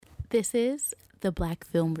This is the Black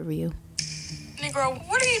Film Review. Negro,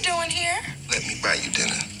 what are you doing here? Let me buy you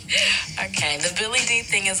dinner. Okay, the Billy D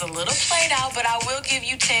thing is a little played out, but I will give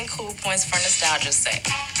you 10 cool points for nostalgia's sake.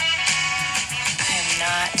 I am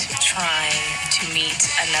not trying to meet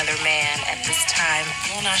another man at this time.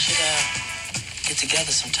 You and I should get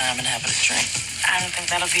together sometime and have a drink. I don't think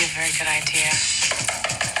that'll be a very good idea.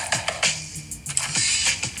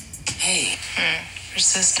 Hey.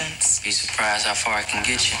 Persistence. Be surprised how far I can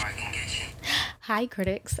get you. Hi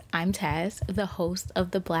critics, I'm Taz, the host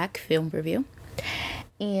of the Black Film Review.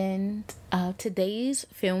 And today's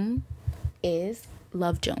film is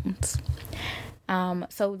Love Jones.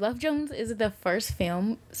 So Love Jones is the first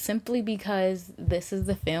film simply because this is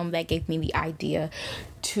the film that gave me the idea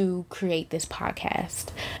to create this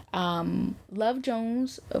podcast. Love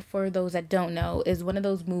Jones, for those that don't know, is one of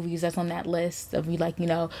those movies that's on that list of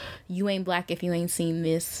you ain't black if you ain't seen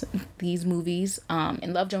these movies.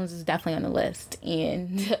 And Love Jones is definitely on the list.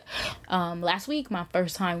 And last week, my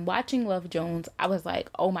first time watching Love Jones, I was like,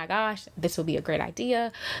 oh my gosh, this will be a great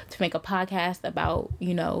idea to make a podcast about,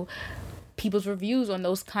 people's reviews on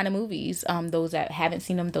those kind of movies, those that haven't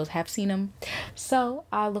seen them, those have seen them. So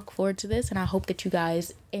I look forward to this, and I hope that you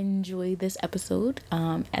guys enjoy this episode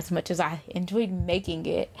as much as I enjoyed making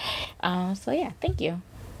it. So yeah, thank you.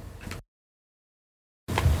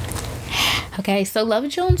 Okay, so Love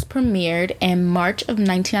Jones premiered in March of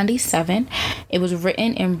 1997. It was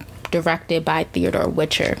written and directed by Theodore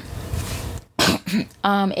Witcher.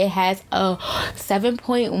 It has a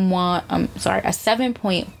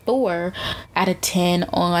 7.4 out of 10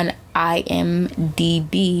 on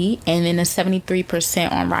IMDb, and then a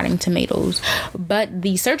 73% on Rotten Tomatoes. But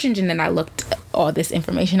the search engine that I looked all this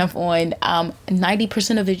information up on,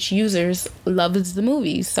 90% of its users loves the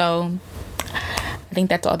movie. So I think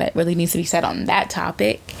that's all that really needs to be said on that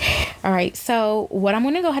topic. All right, so what I'm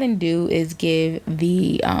going to go ahead and do is give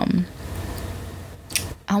the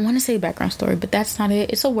I want to say background story, but that's not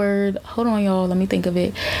it. It's a word. Hold on, y'all. Let me think of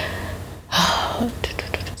it.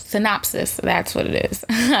 Synopsis. That's what it is.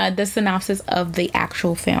 The synopsis of the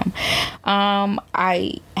actual film.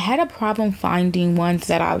 I had a problem finding ones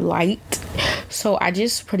that I liked, so I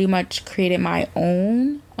just pretty much created my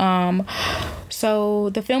own.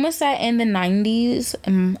 So the film is set in the 90s.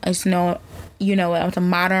 It's it's a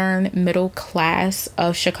modern middle class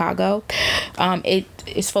of Chicago. It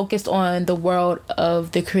is focused on the world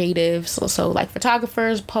of the creatives, so like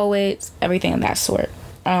photographers, poets, everything of that sort.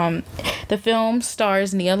 The film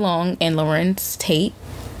stars Nia Long and Lawrence Tate.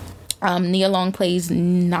 Nia Long plays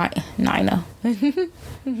Nina.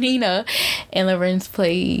 Nina, and Lawrence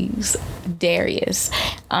plays Darius.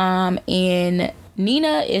 And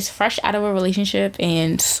Nina is fresh out of a relationship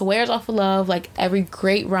and swears off of love like every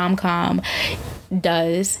great rom-com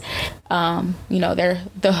does. They're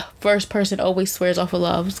the first person always swears off of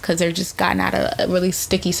love because they're just gotten out of a really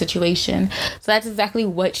sticky situation. So that's exactly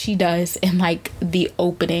what she does in the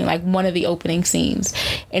opening, one of the opening scenes.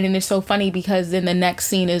 And then it's so funny because then the next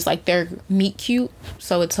scene is their meet cute,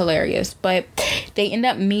 so it's hilarious. But they end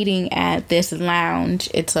up meeting at this lounge.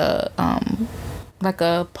 It's a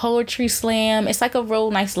poetry slam. It's a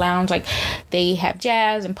real nice lounge. They have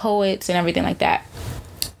jazz and poets and everything like that.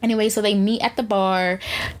 Anyway, so they meet at the bar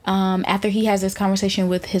after he has this conversation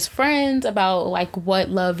with his friends about what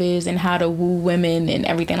love is and how to woo women and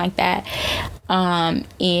everything like that.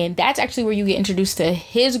 And that's actually where you get introduced to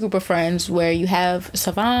his group of friends, where you have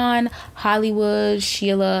Savon, Hollywood,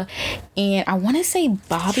 Sheila, and I want to say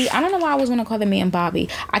Bobby. I don't know why I was going to call the man Bobby.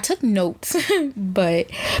 I took notes, but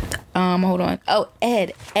hold on. Oh,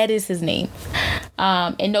 Ed. Ed is his name.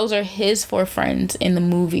 And those are his four friends in the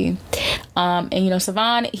movie. And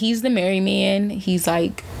Savon, he's the married man. He's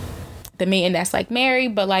the man that's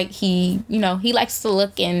married, but he likes to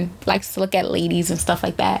look at ladies and stuff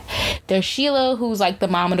like that. There's Sheila, who's the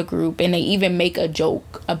mom of the group, and they even make a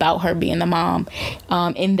joke about her being the mom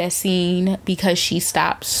in that scene because she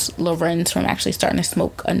stops Lorenz from actually starting to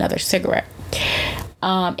smoke another cigarette.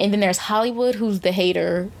 And then there's Hollywood, who's the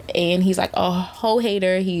hater, and he's a whole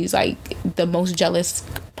hater. He's the most jealous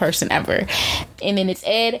person ever. And then it's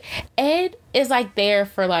Ed. Ed is there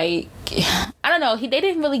for I don't know. They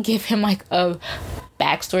didn't really give him a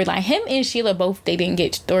backstory line. Him and Sheila both, they didn't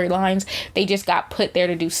get storylines. They just got put there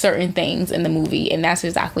to do certain things in the movie, and that's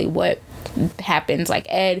exactly what happens.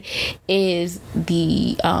 Ed is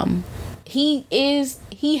the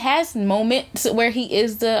he has moments where he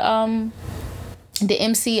is the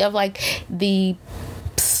MC of the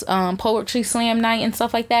poetry slam night and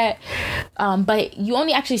stuff like that, but you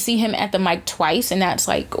only actually see him at the mic twice, and that's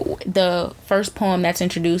the first poem that's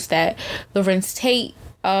introduced that Lawrence Tate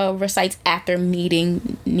recites after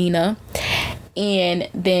meeting Nina. And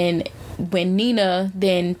then when Nina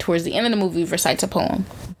then towards the end of the movie recites a poem.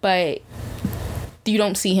 But you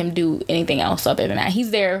don't see him do anything else other than that.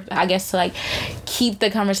 He's there, I guess, to like keep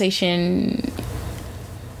the conversation,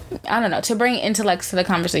 I don't know, to bring intellect to the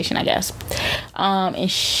conversation, I guess.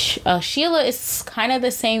 And Sheila is kind of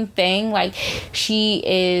the same thing. Like, she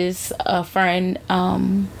is a friend,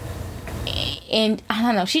 and I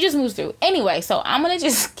don't know, she just moves through. Anyway, so I'm gonna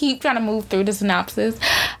just keep trying to move through the synopsis.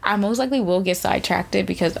 I most likely will get sidetracked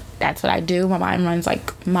because that's what I do. My mind runs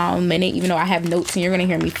like mile a minute, even though I have notes, and you're gonna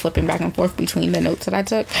hear me flipping back and forth between the notes that I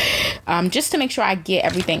took, just to make sure I get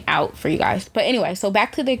everything out for you guys. But anyway, so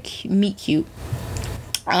back to the meet cute.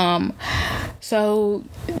 So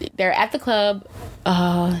they're at the club.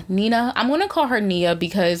 Nina, I'm gonna call her Nia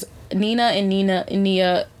because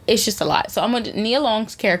Nia, it's just a lot. So Nia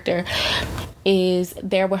Long's character is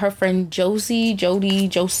there with her friend Josie,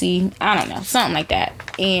 I don't know, something like that.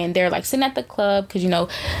 And they're like sitting at the club because, you know,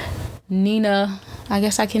 Nina, I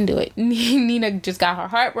guess I can do it. Nina just got her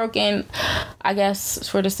heart broken, I guess,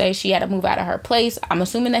 for to say she had to move out of her place. I'm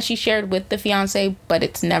assuming that she shared with the fiance, but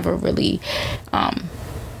it's never really,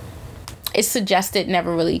 it's suggested,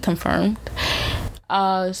 never really confirmed.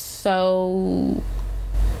 So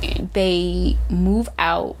they move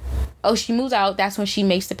out. Oh, she moves out. That's when she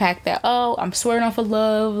makes the pact that, oh, I'm swearing off of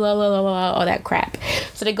love, blah, blah, blah, blah, all that crap.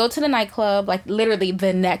 So they go to the nightclub, like literally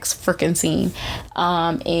the next freaking scene.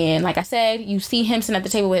 And like I said, you see him sitting at the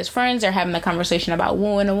table with his friends. They're having a conversation about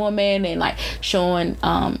wooing a woman and like showing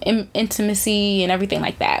intimacy and everything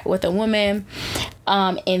like that with a woman.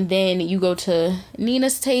 And then you go to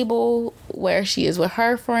Nina's table where she is with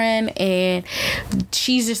her friend, and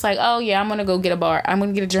she's just like, oh yeah, I'm gonna go get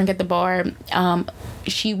a drink at the bar.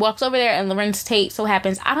 She walks over there, and Lorenz Tate so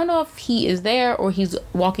happens, I don't know if he is there or he's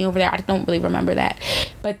walking over there, I don't really remember that,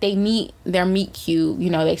 but they meet cute, you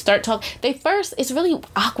know, they start talking. It's really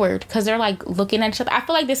awkward because they're like looking at each other. I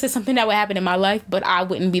feel like this is something that would happen in my life, but I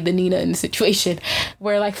wouldn't be the Nina in the situation,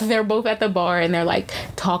 where like they're both at the bar and they're like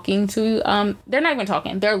talking to they're not even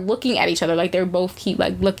talking, they're looking at each other, like they're both keep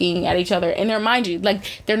like looking at each other, and they're, mind you,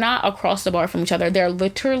 like they're not across the bar from each other, they're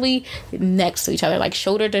literally next to each other, like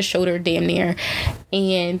shoulder to shoulder, damn near.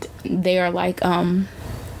 And they are like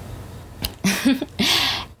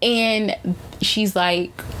and she's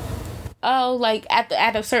like, oh, like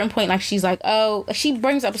at a certain point, like she's like, oh, she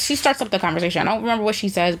starts up the conversation. I don't remember what she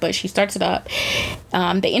says, but she starts it up.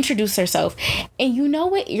 They introduce herself, and you know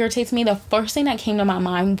what irritates me? The first thing that came to my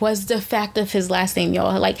mind was the fact of his last name,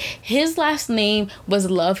 y'all. Like, his last name was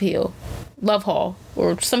Love Hall,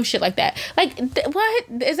 or some shit like that. Like, what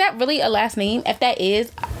is that really a last name? If that is,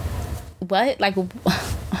 what, like,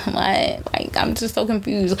 what? Like, I'm just so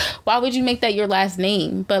confused. Why would you make that your last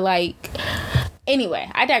name? But like, anyway,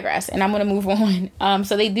 I digress, and I'm gonna move on.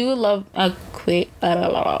 So they do a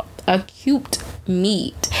cute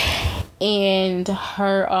meet, and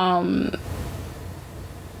her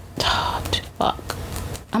fuck,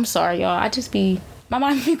 I'm sorry, y'all. My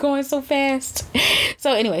mind be going so fast.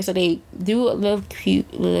 So anyway, so they do a little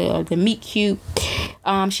cute, the meet cute.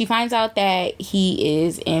 She finds out that he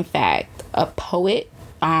is in fact a poet.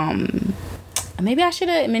 Maybe I should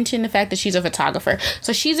have mentioned the fact that she's a photographer.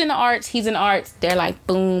 So she's in the arts, he's in the arts. They're like,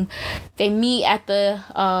 boom. They meet at the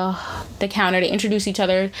counter. They introduce each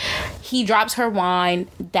other. He drops her wine.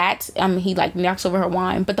 He like knocks over her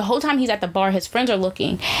wine. But the whole time he's at the bar, his friends are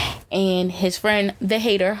looking. And his friend, the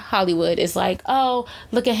hater, Hollywood, is like, oh,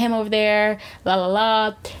 look at him over there. La la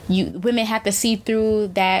la. Women have to see through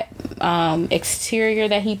that exterior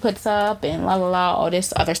that he puts up, and la la la, all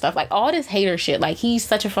this other stuff. Like, all this hater shit. Like, he's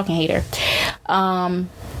such a fucking hater.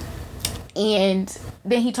 And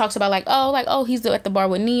then he talks about like, he's at the bar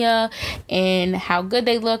with Nia and how good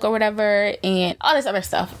they look or whatever and all this other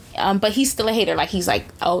stuff. But he's still a hater. Like, he's like,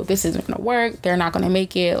 oh, this isn't gonna work, they're not gonna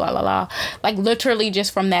make it, la la la. Like, literally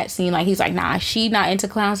just from that scene, like, he's like, nah, she not into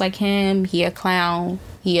clowns like him, he a clown,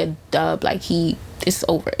 he a dub, like, it's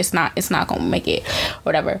over, it's not gonna make it,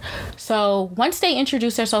 whatever. So once they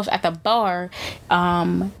introduce themselves at the bar,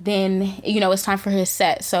 then, you know, it's time for his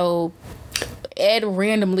set. So Ed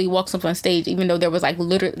randomly walks up on stage, even though there was like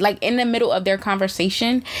literally like in the middle of their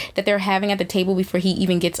conversation that they're having at the table before he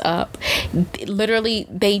even gets up. Literally,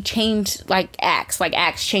 they change acts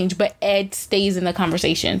change, but Ed stays in the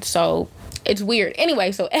conversation. So it's weird.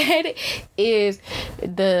 Anyway, so Ed is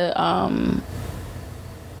the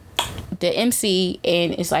MC,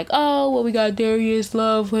 and it's like, oh, well, we got Darius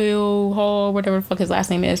Love Hill Hall, whatever the fuck his last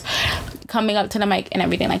name is, coming up to the mic and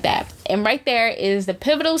everything like that. And right there is the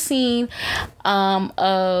pivotal scene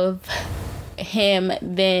of him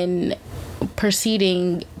then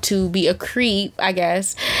proceeding to be a creep, I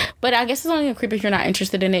guess. But I guess it's only a creep if you're not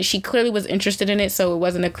interested in it. She clearly was interested in it, so it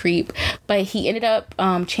wasn't a creep. But he ended up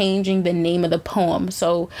changing the name of the poem.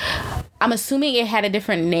 So I'm assuming it had a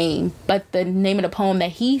different name, but the name of the poem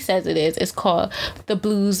that he says it is called The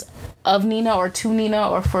Blues of Nina, or To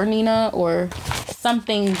Nina, or For Nina, or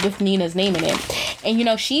something with Nina's name in it. And, you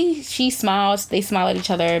know, she smiles. They smile at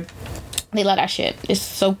each other. They love that shit.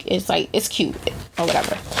 It's like, it's cute or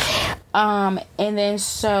whatever. And then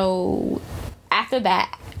so after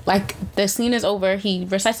that, like, the scene is over. He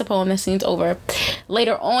recites the poem. The scene's over.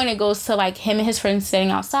 Later on, it goes to, like, him and his friends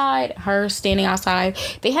standing outside, her standing outside.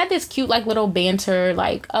 They had this cute, like, little banter,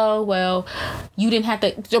 like, oh, well, you didn't have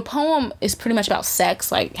to. The poem is pretty much about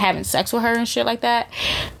sex, like, having sex with her and shit like that.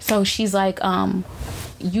 So she's like,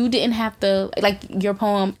 you didn't have to, like, your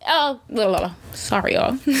poem, oh, blah, blah, blah. Sorry,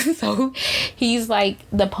 y'all. So he's like,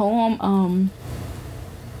 the poem,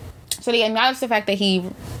 so they acknowledge the fact that he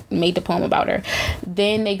made the poem about her.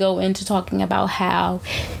 Then they go into talking about how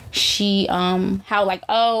she how like,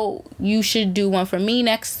 oh, you should do one for me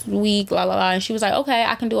next week, la la la. And she was like, okay,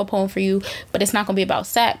 I can do a poem for you, but it's not gonna be about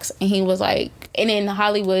sex. And he was like, and then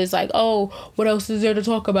Hollywood's like, oh, what else is there to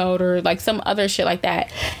talk about, or like some other shit like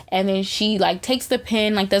that. And then she like takes the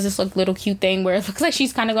pen, like does this like little cute thing where it looks like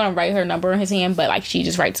she's kind of gonna write her number in his hand, but like she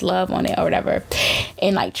just writes love on it or whatever,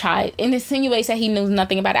 and like try and insinuates that he knew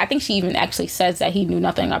nothing about it. I think she even actually says that he knew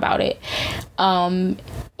nothing about it.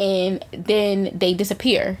 And then they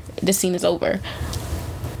disappear. The scene is over.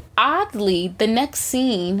 Oddly, the next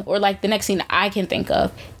scene, or like the next scene I can think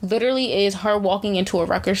of, literally is her walking into a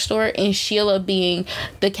record store and Sheila being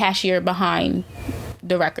the cashier behind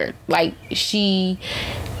the record. Like, she,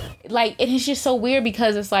 like, it is just so weird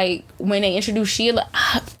because it's like when they introduced Sheila,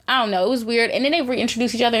 I don't know, it was weird. And then they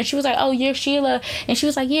reintroduced each other and she was like, oh, you're Sheila. And she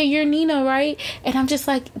was like, yeah, you're Nina, right? And I'm just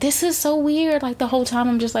like, this is so weird. Like, the whole time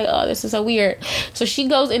I'm just like, oh, this is so weird. So she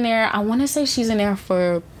goes in there. I want to say she's in there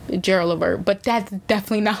for Gerald Levert, but that's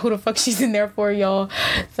definitely not who the fuck she's in there for, y'all.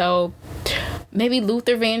 So maybe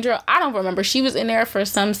Luther Vandross. I don't remember. She was in there for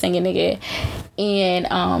some singing nigga.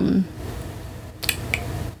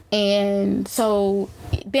 And so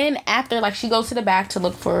then after, like, she goes to the back to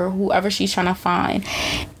look for whoever she's trying to find,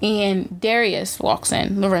 and Darius walks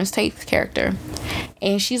in, Lorenz Tate's character,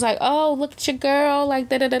 and she's like, oh, look at your girl, like,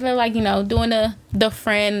 da da da da, like, you know, doing the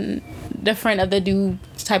friend of the dude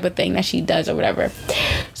type of thing that she does or whatever.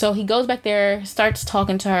 So he goes back there, starts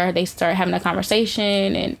talking to her. They start having a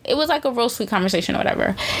conversation, and it was like a real sweet conversation or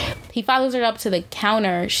whatever. He follows her up to the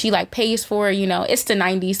counter. She like pays for it, you know, it's the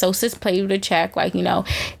 90s, so sis paid with a check, like, you know.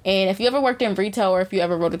 And if you ever worked in retail, or if you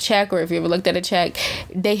ever wrote a check, or if you ever looked at a check,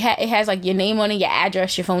 it has like your name on it, your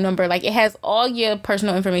address, your phone number, like it has all your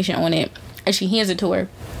personal information on it. And she hands it to her.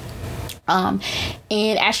 And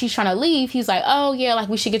as she's trying to leave, he's like, oh yeah, like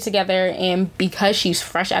we should get together. And because she's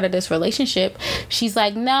fresh out of this relationship, she's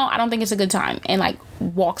like, no, I don't think it's a good time, and like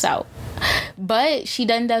walks out. But she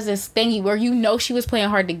then does this thingy where, you know, she was playing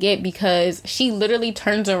hard to get, because she literally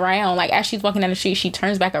turns around, like as she's walking down the street, she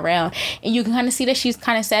turns back around, and you can kind of see that she's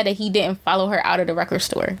kind of sad that he didn't follow her out of the record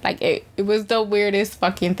store. Like it was the weirdest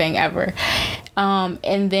fucking thing ever.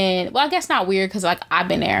 And then, well, I guess not weird, because like I've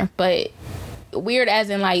been there, but weird as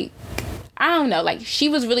in like, I don't know, like she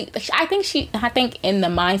was really, I think in the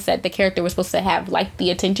mindset, the character was supposed to have like the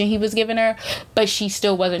attention he was giving her, but she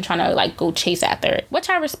still wasn't trying to like go chase after it, which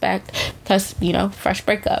I respect, because, you know, fresh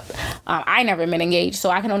breakup. I never been engaged, so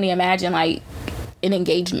I can only imagine like an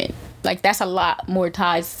engagement. Like that's a lot more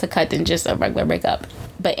ties to cut than just a regular breakup.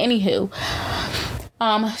 But anywho,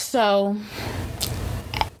 so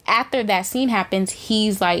after that scene happens,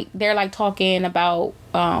 he's like, they're like talking about,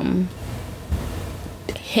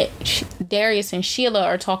 Darius and Sheila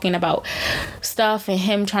are talking about stuff and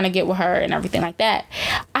him trying to get with her and everything like that.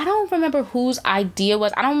 I don't remember whose idea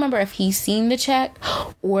was. I don't remember if he seen the check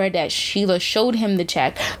or that Sheila showed him the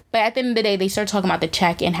check. But at the end of the day, they start talking about the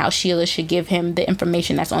check and how Sheila should give him the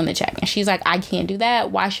information that's on the check. And she's like, I can't do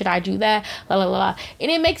that. Why should I do that? La la la.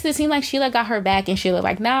 And it makes it seem like Sheila got her back, and Sheila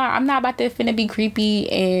like, nah, I'm not about to finna be creepy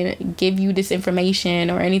and give you this information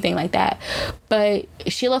or anything like that. But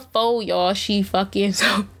Sheila fold, y'all. She fucking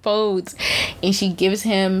folds, and she gives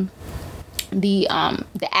him the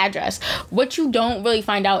address, which you don't really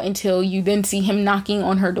find out until you then see him knocking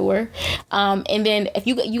on her door. And then if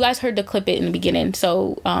you guys heard the clip it in the beginning,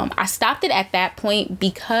 so I stopped it at that point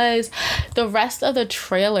because the rest of the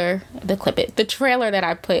trailer, the trailer that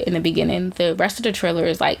I put in the beginning, the rest of the trailer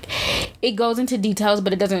is like, it goes into details,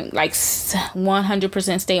 but it doesn't like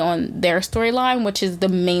 100% stay on their storyline, which is the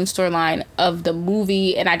main storyline of the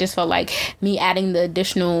movie. And I just felt like me adding the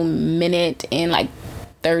additional minute and like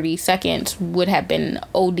 30 seconds would have been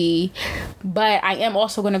OD, but I am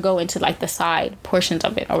also going to go into like the side portions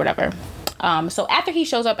of it or whatever. So after he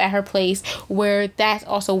shows up at her place, where that's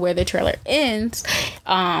also where the trailer ends,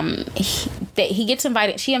 he gets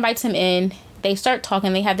invited. She invites him in. They start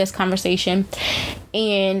talking. They have this conversation,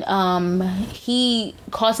 and he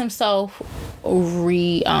calls himself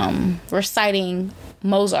reciting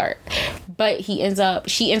Mozart, but she ends up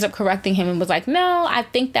correcting him and was like, no, I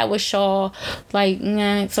think that was Shaw, like,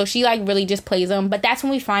 nah. So she like really just plays him. But that's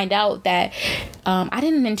when we find out that I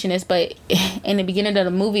didn't mention this, but in the beginning of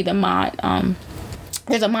the movie,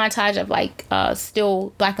 there's a montage of like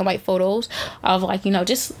still black and white photos of like, you know,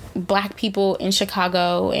 just black people in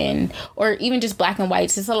Chicago, or even just black and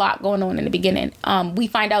whites. There's a lot going on in the beginning. We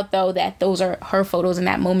find out though that those are her photos in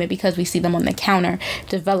that moment because we see them on the counter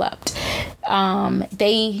developed.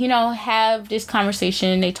 They, you know, have this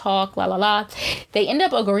conversation. They talk, la la la. They end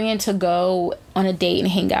up agreeing to go on a date and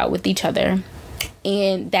hang out with each other.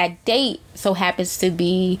 And that date so happens to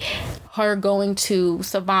be her going to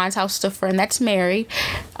Savon's house, the friend that's married,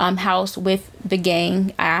 house with the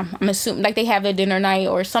gang. I'm assuming like they have a dinner night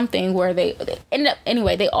or something where they end up,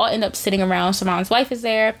 anyway, they all end up sitting around. Savon's wife is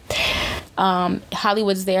there.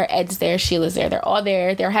 Hollywood's there. Ed's there. Sheila's there. They're all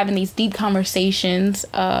there. They're having these deep conversations.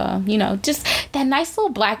 You know, just that nice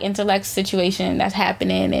little black intellect situation that's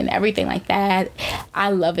happening and everything like that.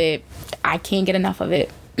 I love it. I can't get enough of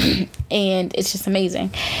it. And it's just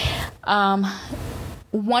amazing.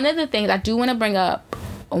 One of the things I do want to bring up,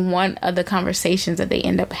 one of the conversations that they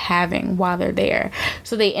end up having while they're there.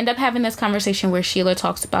 So they end up having this conversation where Sheila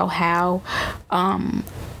talks about how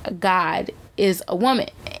God is a woman,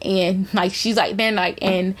 and like she's like, they're like,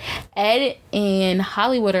 and Ed and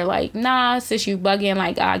Hollywood are like, nah sis, you bugging,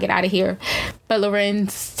 like get out of here. But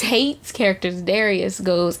Lorenz Tate's character Darius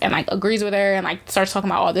goes and like agrees with her and like starts talking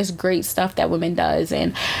about all this great stuff that women does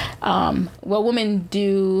and what women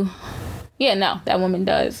do. That woman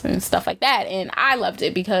does and stuff like that. And I loved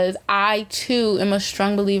it because I too am a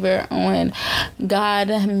strong believer on God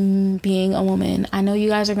being a woman. I know you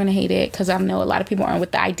guys are going to hate it because I know a lot of people aren't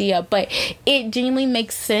with the idea, but it genuinely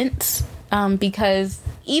makes sense because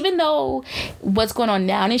even though what's going on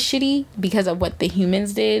now is shitty because of what the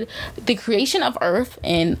humans did, the creation of Earth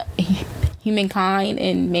and humankind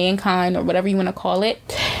and mankind, or whatever you want to call it,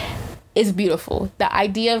 is beautiful. The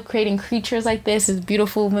idea of creating creatures like this is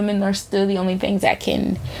beautiful. Women are still the only things that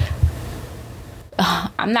can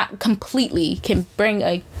can bring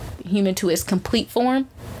a human to its complete form,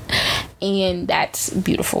 and that's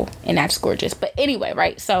beautiful and that's gorgeous. But anyway,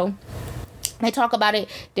 right, so they talk about it.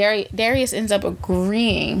 Darius ends up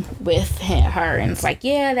agreeing with her, and it's like,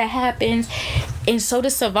 yeah, that happens. And so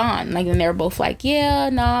does Savon. Like, and they're both like, yeah,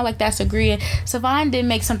 nah, like that's agreeing. Savon did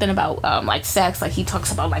make something about like sex. Like he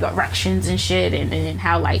talks about like erections and shit, and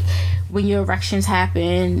how like when your erections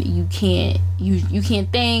happen, you can't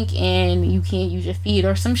think and you can't use your feet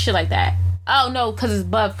or some shit like that. Oh no, because it's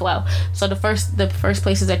blood flow. So the first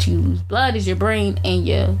places that you lose blood is your brain and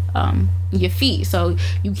your feet. So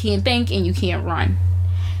you can't think and you can't run.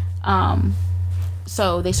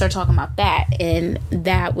 So they start talking about that, and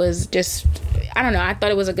that was just, I don't know, I thought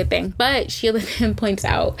it was a good thing. But Sheila then points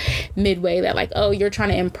out midway that like, oh, you're trying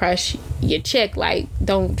to impress your chick, like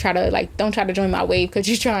don't try to join my wave because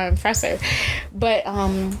you're trying to impress her. But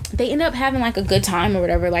they end up having like a good time or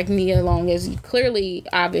whatever. Like Nia Long is clearly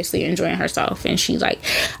obviously enjoying herself, and she's like,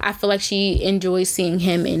 I feel like she enjoys seeing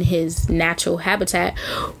him in his natural habitat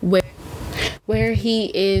where he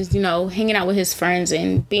is, you know, hanging out with his friends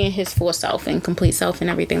and being his full self and complete self and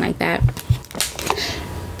everything like that.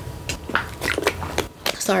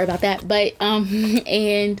 Sorry about that. But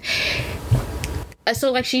and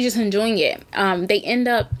so like she's just enjoying it. They end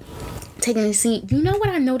up taking the scene. You know what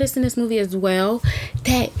I noticed in this movie as well?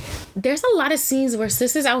 That there's a lot of scenes where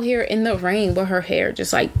sis is out here in the rain with her hair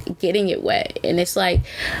just like getting it wet, and it's like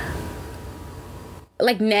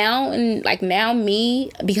now me,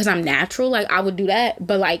 because I'm natural, like I would do that.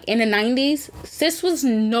 But like in the 90s, sis was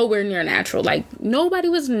nowhere near natural. Like nobody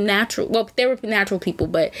was natural. Well, there were natural people,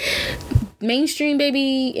 but mainstream,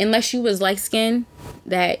 baby, unless you was light skinned,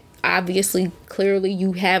 that obviously clearly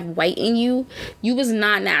you have white in you, you was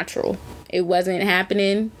not natural. It wasn't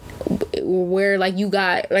happening where like you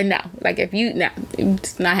got like, no, like if you, no,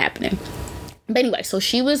 it's not happening. But anyway, so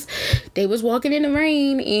they was walking in the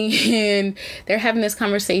rain and they're having this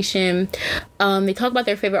conversation. They talk about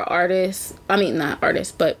their favorite artists. I mean, not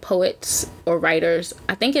artists, but poets or writers.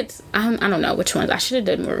 I think it's, I don't know which ones. I should have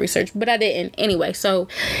done more research, but I didn't. Anyway, so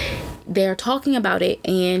they're talking about it,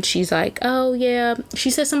 and she's like, oh yeah, she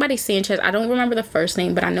says somebody Sanchez, I don't remember the first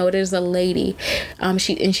name, but I know it is a lady.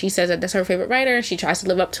 She says that that's her favorite writer, and she tries to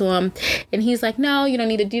live up to him, and he's like, no, you don't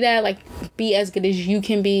need to do that, like, be as good as you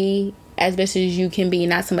can be, as best as you can be,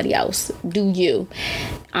 not somebody else. Do you.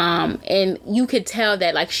 And you could tell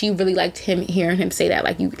that, like, she really liked him, hearing him say that,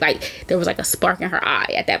 like, there was like a spark in her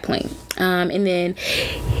eye at that point. And then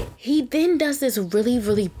he then does this really,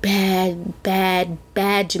 really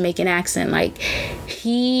bad Jamaican accent. Like,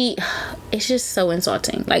 it's just so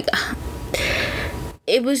insulting. Like,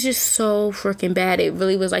 it was just so freaking bad. It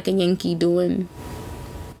really was like a Yankee doing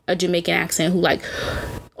a Jamaican accent, who like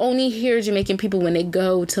only hear Jamaican people when they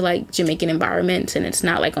go to like Jamaican environments, and it's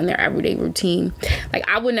not like on their everyday routine. Like,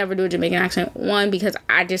 I would never do a Jamaican accent, one, because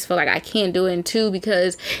I just feel like I can't do it, and two,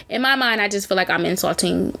 because in my mind I just feel like I'm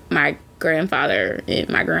insulting my grandfather and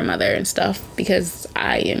my grandmother and stuff, because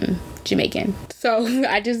I am Jamaican, so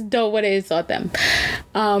I just don't want to insult them.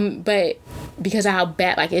 But because of how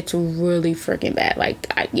bad, like, it's really freaking bad. Like,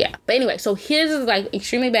 yeah. But anyway, so his is like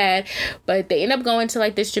extremely bad, but they end up going to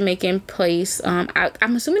like this Jamaican place.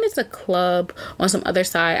 I'm assuming it's a club on some other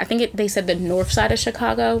side. I think they said the north side of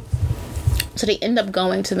Chicago. So they end up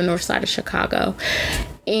going to the north side of Chicago,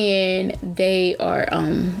 and they are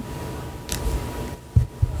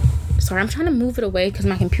sorry, I'm trying to move it away because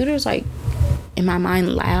my computer's like in my mind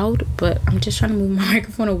loud, but I'm just trying to move my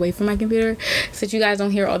microphone away from my computer so that you guys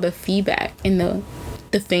don't hear all the feedback in the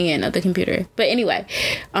fan of the computer. But anyway,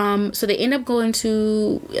 so they end up going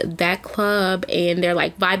to that club, and they're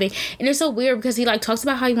like vibing, and it's so weird because he like talks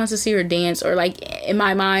about how he wants to see her dance, or like in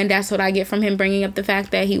my mind that's what I get from him bringing up the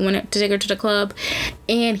fact that he wanted to take her to the club,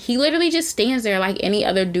 and he literally just stands there like any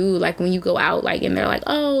other dude, like when you go out, like, and they're like,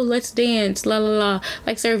 oh, let's dance, la la la,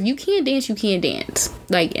 like, sir, if you can't dance, you can't dance,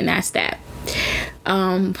 like, and that's that.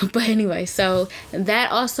 But anyway, so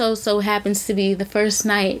that also so happens to be the first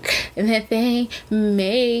night that they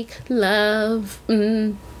make love.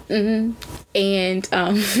 And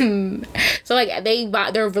so like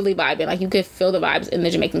they're really vibing, like you could feel the vibes in the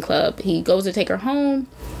Jamaican club. He goes to take her home,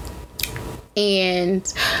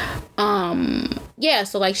 and yeah,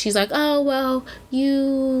 so like she's like, oh well,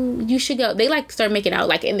 you should go. They like start making out,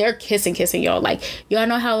 like, and they're kissing y'all. Like, y'all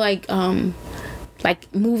know how like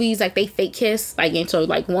movies, like they fake kiss, like, and so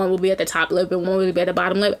like one will be at the top lip and one will be at the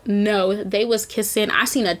bottom lip. No, they was kissing. I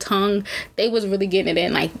seen a tongue. They was really getting it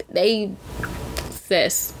in. Like,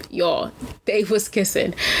 y'all, they was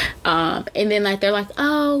kissing. And then like they're like,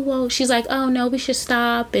 oh well, she's like, oh no, we should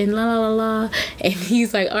stop, and la la la la, and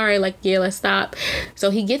he's like, all right, like, yeah, let's stop.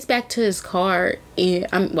 So he gets back to his car, and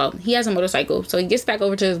well, he has a motorcycle, so he gets back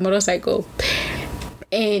over to his motorcycle,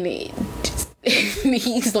 and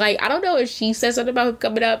he's like, I don't know if she says something about him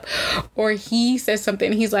coming up or he says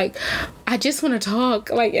something. He's like, I just want to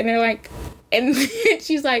talk, like, and they're like, and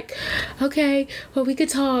she's like, okay, well, we could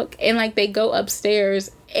talk, and like they go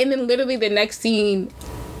upstairs, and then literally the next scene,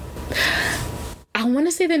 I want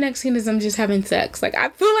to say the next scene is them just having sex. Like, I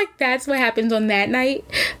feel like that's what happens on that night.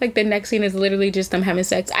 Like, the next scene is literally just them having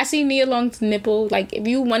sex. I see Nia Long's nipple. Like, if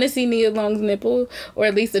you want to see Nia Long's nipple, or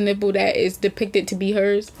at least a nipple that is depicted to be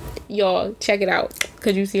hers, y'all, check it out,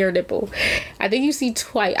 because you see her nipple. I think you see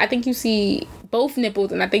twice. I think you see both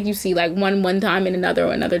nipples, and I think you see, like, one time and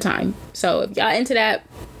another time. So, if y'all into that,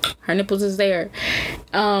 her nipples is there.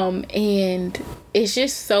 And it's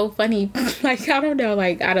just so funny. Like, I don't know,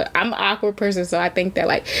 like, I'm an awkward person, so I think that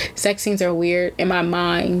like sex scenes are weird in my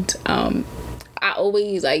mind. I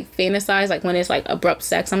always like fantasize, like when it's like abrupt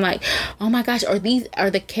sex, I'm like, oh my gosh, are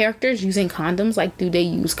the characters using condoms? Like, do they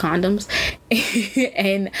use condoms?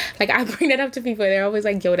 And like I bring that up to people, they're always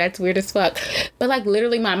like, yo, that's weird as fuck. But like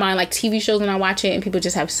literally my mind, like TV shows, when I watch it and people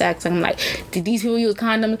just have sex, I'm like, did these people use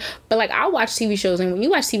condoms? But like I watch TV shows, and when you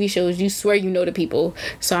watch TV shows, you swear you know the people.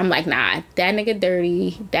 So I'm like, nah, that nigga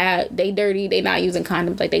dirty, they dirty, they not using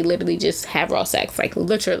condoms. Like, they literally just have raw sex, like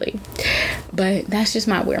literally. But that's just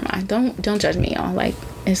my weird mind. Don't judge me, y'all. Like,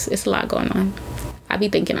 it's a lot going on. I be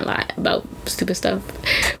thinking a lot about stupid stuff.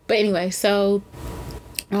 But anyway, so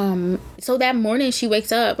that morning she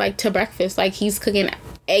wakes up like to breakfast, like he's cooking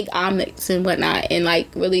egg omelets and whatnot, and like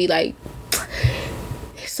really like,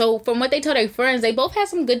 so from what they told their friends, they both had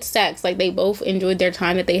some good sex. Like, they both enjoyed their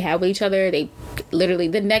time that they had with each other. They literally,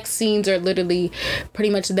 the next scenes are literally pretty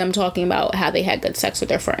much them talking about how they had good sex with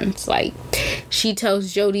their friends. Like, she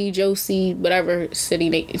tells Josie, whatever chick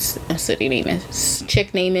name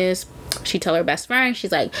is, she tell her best friend,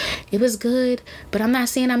 she's like, it was good, but I'm not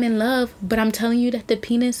saying I'm in love, but I'm telling you that the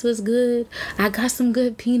penis was good. I got some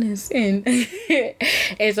good penis. And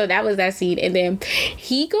and so that was that scene. And then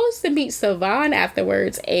he goes to meet Savon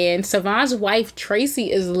afterwards, and Savon's wife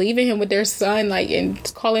Tracy is leaving him with their son, like,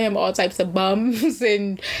 and calling him all types of bums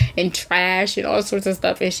and trash and all sorts of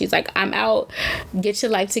stuff. And she's like, I'm out, get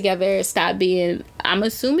your life together, stop being, I'm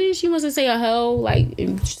assuming she wants to say a hoe, like,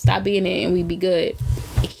 stop being it and we be good.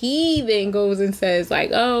 He then goes and says,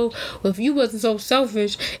 like, oh, well, if you wasn't so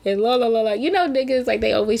selfish and la la la la, you know, niggas, like,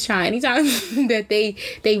 they always try anytime that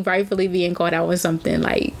they rightfully being caught out with something,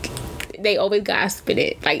 like, they always gossiping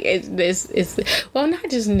it. Like, it's well, not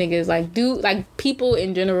just niggas, like, dude, like, people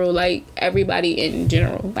in general, like, everybody in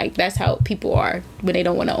general, like, that's how people are when they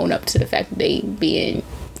don't want to own up to the fact that they being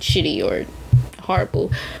shitty or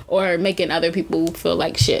horrible or making other people feel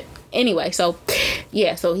like shit. Anyway, so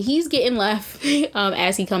yeah, so he's getting left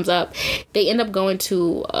as he comes up. They end up going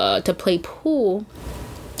to play pool,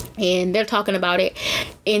 and they're talking about it.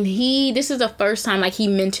 And this is the first time, like, he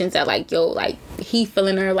mentions that, like, yo, like, he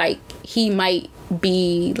feeling her, like, he might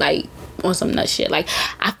be, like, on some nut shit. Like,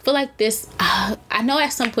 I feel like this, I know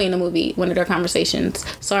at some point in the movie, one of their conversations,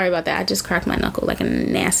 sorry about that, I just cracked my knuckle like a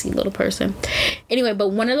nasty little person. Anyway, but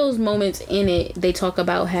one of those moments in it, they talk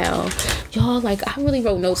about how, y'all, like, I really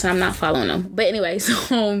wrote notes and I'm not following them. But anyway,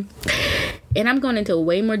 so, and I'm going into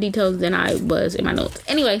way more details than I was in my notes.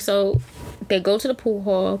 Anyway, so they go to the pool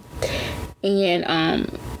hall,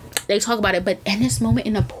 and they talk about it. But in this moment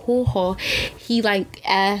in the pool hall, he, like,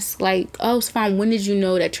 asks, like, oh, Savon, when did you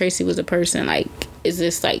know that Tracy was a person? Like, is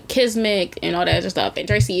this, like, kismet and all that other stuff? And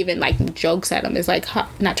Tracy even, like, jokes at him. It's like, ha,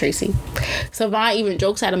 not Tracy. Savon even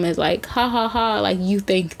jokes at him. Is like, ha ha ha, like, you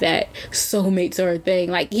think that soulmates are a thing.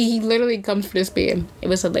 Like, he literally comes for this man. It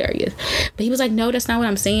was hilarious. But he was like, no, that's not what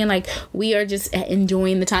I'm saying. Like, we are just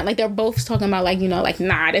enjoying the time. Like, they're both talking about, like, you know, like,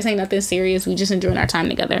 nah, this ain't nothing serious. We just enjoying our time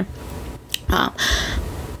together.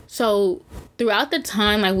 So throughout the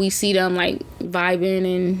time, like, we see them, like, vibing,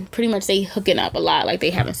 and pretty much they hooking up a lot. Like, they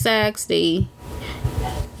having sex, they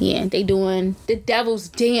doing the devil's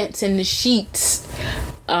dance in the sheets,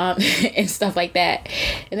 and stuff like that.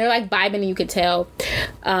 And they're, like, vibing, and you could tell.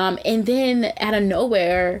 And then out of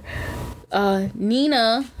nowhere,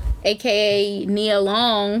 Nina, aka Nia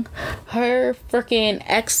Long, her freaking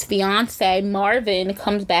ex-fiance Marvin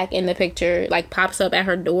comes back in the picture, like, pops up at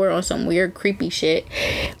her door on some weird creepy shit,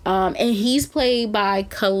 and he's played by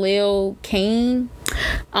Khalil Kane.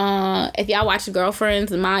 If y'all watch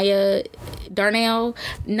Girlfriends, Maya Darnell,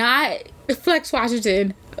 not Flex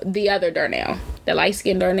Washington, the other Darnell, the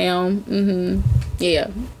light-skinned Darnell,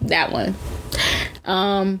 yeah, that one.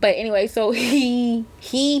 But anyway, so he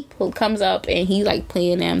comes up and he's, like,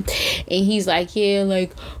 playing them, and he's like, yeah,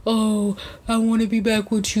 like, oh, I want to be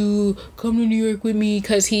back with you, come to New York with me,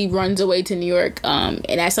 because he runs away to New York, and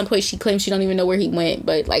at some point she claims she don't even know where he went,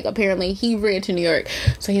 but, like, apparently he ran to New York.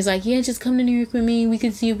 So he's like, yeah, just come to New York with me, we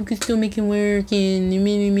can see if we can still make it work, and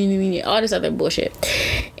all this other bullshit.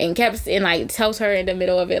 And like, tells her in the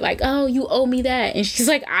middle of it, like, oh, you owe me that. And she's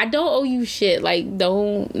like, I don't owe you shit, like, I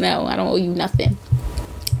don't owe you nothing.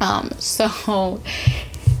 So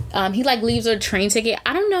he, like, leaves her train ticket.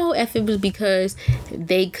 I don't know if it was because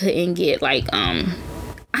they couldn't get, like, I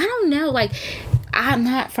don't know, like, I'm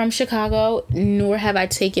not from Chicago, nor have I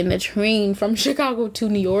taken the train from Chicago to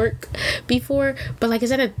New York before, but, like, is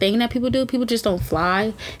that a thing that people do? People just don't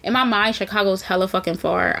fly? In my mind, Chicago's hella fucking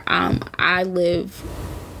far. I live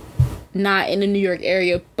not in the New York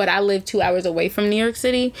area, but I live 2 hours away from New York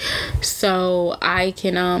City, so I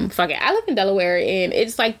can fuck it. I live in Delaware, and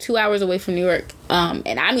it's like 2 hours away from New York.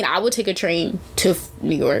 And I mean, I would take a train to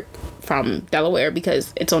New York from Delaware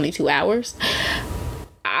because it's only 2 hours.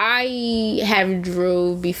 I have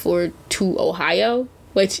drove before to Ohio,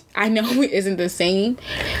 which I know isn't the same,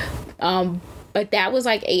 but that was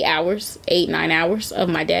like 9 hours of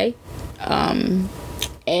my day.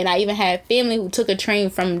 And I even had family who took a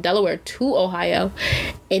train from Delaware to Ohio,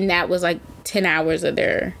 and that was like 10 hours of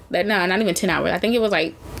their, no, not even 10 hours. I think it was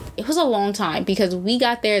a long time, because we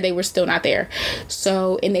got there, they were still not there.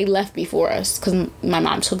 So, and they left before us because my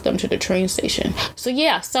mom took them to the train station. So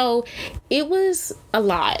yeah, so it was a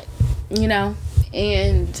lot, you know,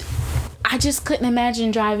 and I just couldn't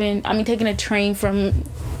imagine taking a train from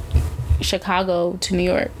Chicago to New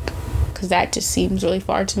York, because that just seems really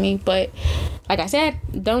far to me. But like I said,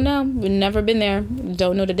 don't know, we've never been there,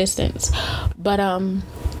 don't know the distance. But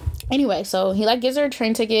Anyway, so he like gives her a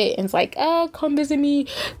train ticket and it's like, oh, come visit me,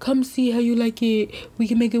 come see how you like it, we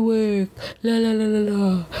can make it work, la la la la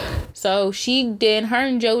la. So she did, her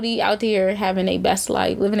and Jody out there having a best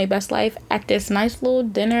life, living a best life at this nice little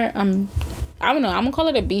dinner. I don't know, I'm gonna call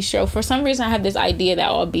it a bistro. For some reason I have this idea that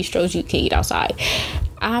all bistros you can eat outside.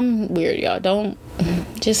 I'm weird, y'all. Don't,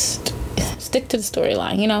 just stick to the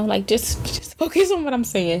storyline, you know, like just focus on what I'm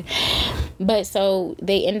saying. But so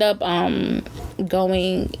they end up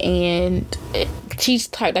going, and she's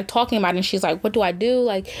like talking about it, and she's like, what do I do?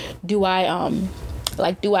 Like, do I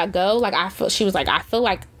go? Like, she was like, I feel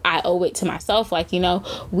like I owe it to myself. Like, you know,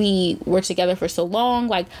 we were together for so long.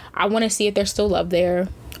 Like, I want to see if there's still love there,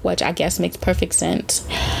 which I guess makes perfect sense.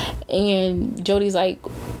 And Jody's like,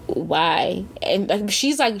 why? And like,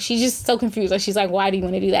 she's just so confused. Like, she's like, why do you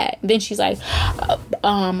want to do that? Then she's like, but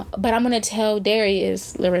I'm gonna tell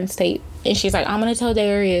Darius, Lorenz Tate. And she's like, I'm gonna tell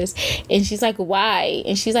Darius. And she's like, why?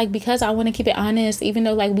 And she's like, because I want to keep it honest, even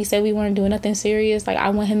though like we said we weren't doing nothing serious. Like, I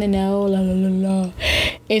want him to know, la la la la.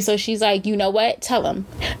 And so she's like, you know what, tell him,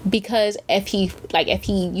 because if he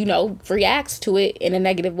you know reacts to it in a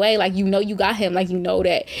negative way, like, you know, you got him, like, you know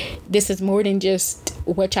that this is more than just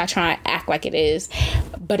what y'all trying to act like it is.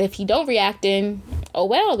 But if he don't react, then oh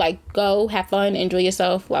well, like, go have fun, enjoy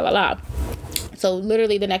yourself, la la la. So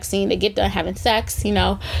literally the next scene, they get done having sex, you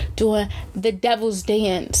know, doing the devil's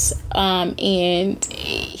dance. And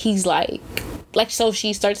he's like, so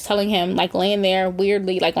she starts telling him, like, laying there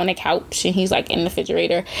weirdly, like, on a couch, and he's like in the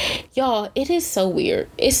refrigerator. Y'all, it is so weird.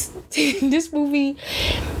 It's this movie,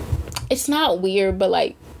 it's not weird, but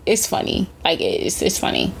like, it's funny. Like, it's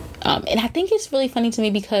funny. And I think it's really funny to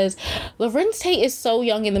me because Lorenz Tate is so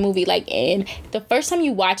young in the movie. Like, and the first time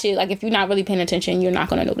you watch it, like, if you're not really paying attention, you're not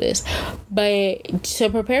going to know this. But to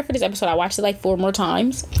prepare for this episode, I watched it like 4 more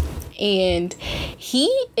times. And he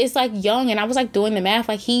is like young, and I was like doing the math,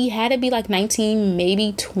 like he had to be like 19,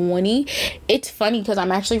 maybe 20. It's funny because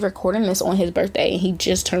I'm actually recording this on his birthday, and he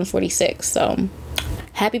just turned 46. So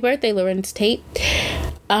happy birthday, Lorenz Tate.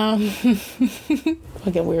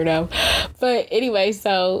 Fucking weirdo. But anyway,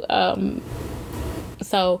 so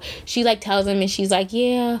she like tells him, and she's like,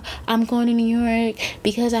 yeah, I'm going to New York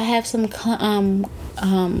because I have some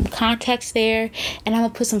contacts there, and I'm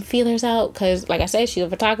gonna put some feelers out, because like I said, she's a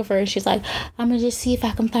photographer, and she's like, I'm gonna just see if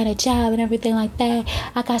I can find a job and everything like that.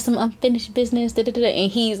 I got some unfinished business, da, da, da.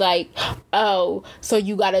 And he's like, oh, so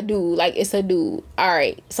you gotta do, like, it's a dude, all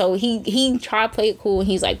right. So he tried to play it cool, and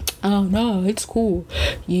he's like, oh no, it's cool,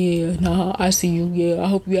 yeah, nah, I see you, yeah, I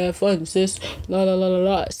hope you have fun, sis, la la la la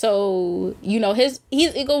la. So, you know, his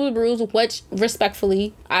ego was bruised, which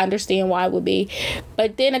respectfully I understand why it would be,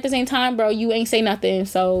 but then at the same time, bro, you ain't say nothing,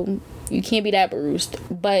 so you can't be that bruised.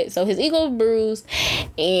 But so his ego was bruised,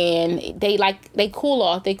 and they cool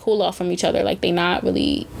off from each other, like they not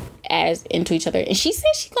really as into each other. And she said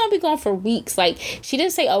she's gonna be gone for weeks. Like, she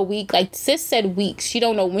didn't say a week, like sis said weeks. She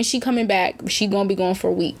don't know when she coming back, but she gonna be gone for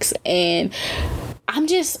weeks. And I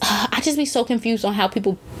just be so confused on how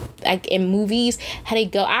people, like, in movies, how they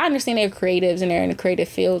go. I understand they're creatives and they're in the creative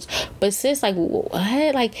fields, but sis, like,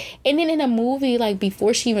 what? Like, and then in a movie, like,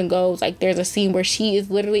 before she even goes, like, there's a scene where she is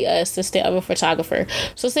literally an assistant of a photographer.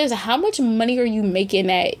 So sis, how much money are you making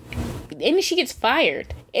at? And then she gets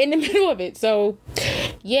fired in the middle of it. So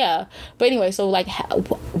yeah, but anyway, so like,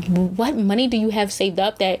 what money do you have saved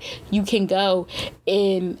up that you can go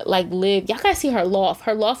and like live? Y'all gotta see her loft.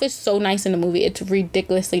 Her loft is so nice in the movie. It's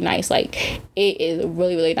ridiculously nice. Like, it is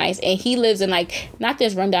really, really nice. And he lives in, like, not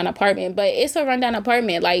this rundown apartment, but it's a rundown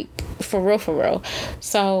apartment, like, for real.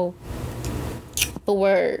 So,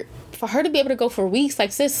 for her to be able to go for weeks,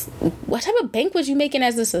 like, sis, what type of bank was you making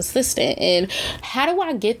as this assistant, and how do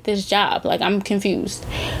I get this job? Like, I'm confused.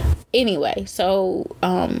 Anyway, so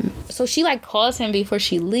she like calls him before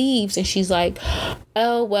she leaves, and she's like,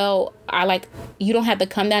 oh, well, you don't have to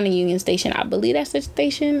come down to Union Station. I believe that's the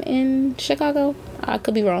station in Chicago. I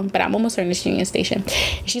could be wrong, but I'm almost certain it's Union Station.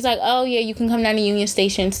 She's like, oh yeah, you can come down to Union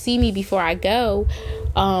Station, see me before I go.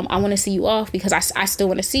 I want to see you off because I still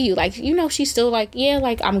want to see you. Like, you know, she's still like, yeah,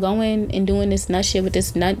 like, I'm going and doing this nut shit with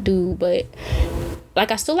this nut dude, but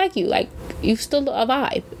like, I still like you. Like, you still a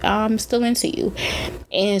vibe. I'm still into you.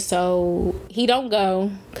 And so he don't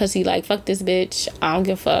go because he like, fuck this bitch, I don't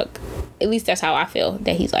give a fuck. At least that's how I feel,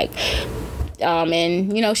 that he's like,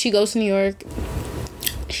 and you know, she goes to New York.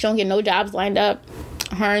 She don't get no jobs lined up.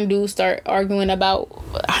 Her and dude start arguing about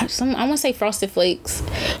some, I want to say Frosted Flakes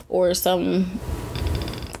or some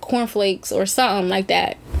cornflakes or something like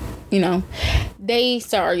that. You know, they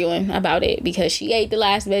start arguing about it because she ate the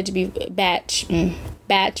last batch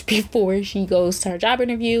batch before she goes to her job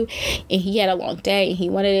interview, and he had a long day and he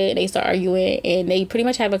wanted it. They start arguing, and they pretty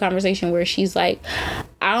much have a conversation where she's like,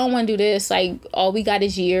 I don't want to do this. Like, all we got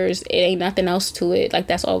is years. It ain't nothing else to it. Like,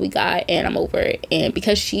 that's all we got, and I'm over it. And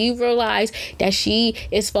because she realized that she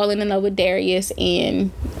is falling in love with Darius,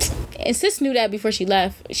 and sis knew that before she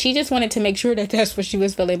left, she just wanted to make sure that that's what she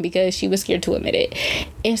was feeling, because she was scared to admit it.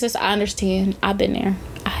 And sis, I understand. I've been there.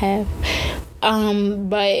 I have.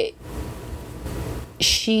 But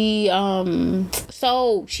she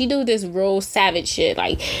so she do this real savage shit.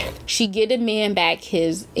 Like, she get the man back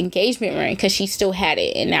his engagement ring, because she still had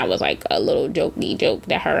it, and that was like a little joke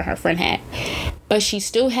that her and her friend had. But she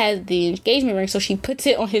still has the engagement ring, so she puts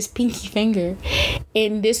it on his pinky finger.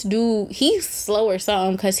 And this dude, he's slow or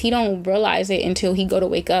something, because he don't realize it until he go to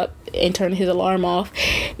wake up and turn his alarm off,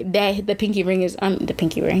 that the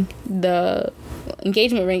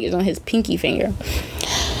engagement ring is on his pinky finger.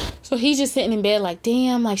 So he's just sitting in bed like,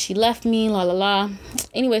 damn, like, she left me, la la la.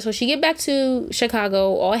 Anyway, so she get back to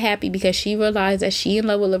Chicago all happy, because she realized that she in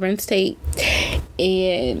love with Lorenz Tate.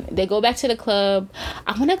 And they go back to the club.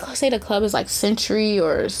 I want to say the club is like Century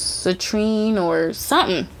or Citrine or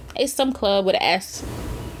something. It's some club with an S.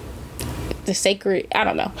 The Sacred, I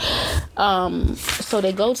don't know. So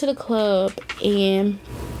they go to the club, and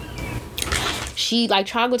she like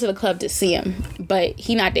try to go to the club to see him, but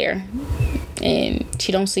he not there. And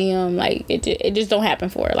she don't see him. Like, it just don't happen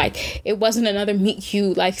for her. Like, it wasn't another meet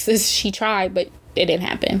cute. Like, sis, she tried, but it didn't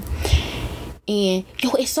happen. And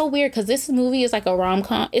it's so weird, because this movie is like a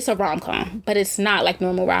rom-com. It's a rom-com, but it's not like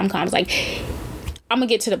normal rom-coms. Like, I'm gonna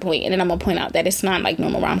get to the point, and then I'm gonna point out that it's not like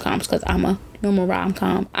normal rom-coms, because I'm a normal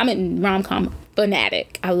rom-com. I'm a rom-com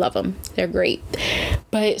fanatic. I love them. They're great.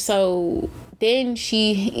 But so then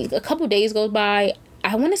a couple days goes by.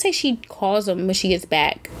 I want to say she calls him when she gets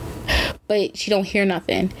back, but she don't hear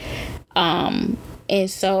nothing. And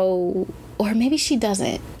so, or maybe she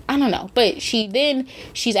doesn't. I don't know. But she's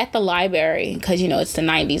at the library, because, it's the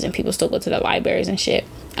 90s and people still go to the libraries and shit.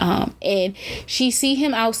 And she see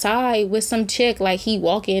him outside with some chick. Like, he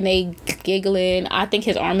walking, they giggling. I think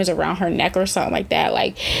his arm is around her neck or something like that.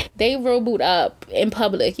 Like, they roboed up in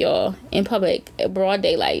public, y'all. In public, broad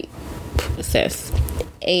daylight. Sis.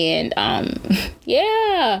 And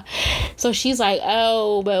yeah, so she's like,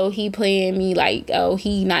 oh, well, he playing me, like, oh,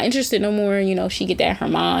 he not interested no more. She get that in her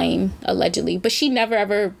mind, allegedly, but she never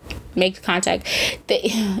ever makes contact.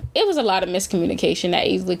 It was a lot of miscommunication that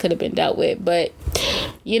easily could have been dealt with, but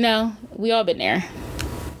we all been there.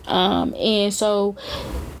 And so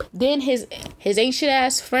then his ancient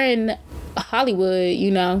ass friend Hollywood,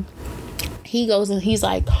 he goes and he's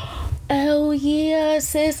like, oh yeah,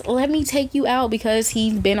 sis, let me take you out, because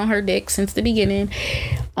he's been on her dick since the beginning.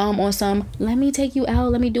 On some, let me take you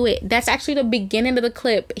out, let me do it. That's actually the beginning of the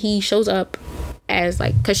clip. He shows up as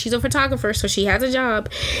like, because she's a photographer, so she has a job,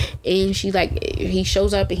 and he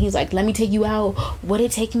shows up and he's like, let me take you out. Would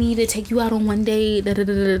it take me to take you out on one date? Da, da,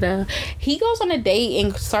 da, da, da. He goes on a date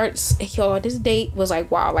and starts, y'all, this date was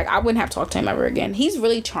like, wow, like, I wouldn't have talked to him ever again. He's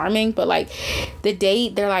really charming, but like, the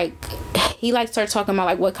date, they're like, he like starts talking about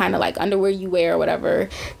like what kind of like underwear you wear or whatever,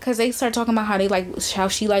 because they start talking about how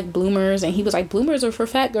she like bloomers, and he was like, bloomers are for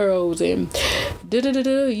fat girls, and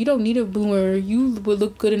you don't need a bloomer, you would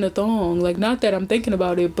look good in a thong. Like, not that I'm thinking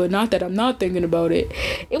about it, but not that I'm not thinking about it.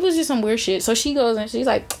 It was just some weird shit. So she goes and she's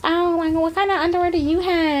like, oh my god, what kind of underwear do you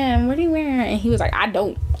have? What do you wear? And he was like, I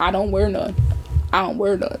don't wear none. I don't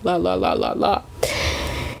wear none. La la la la la.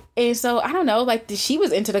 And so, I don't know, like, she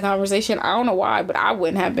was into the conversation. I don't know why, but I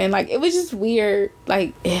wouldn't have been. Like, it was just weird.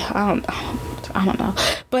 Like, I don't know.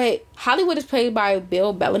 But Hollywood is played by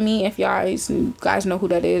Bill Bellamy, if y'all guys know who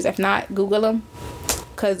that is. If not, Google him.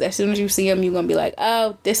 Because as soon as you see him, you're going to be like,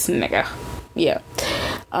 oh, this nigga. Yeah.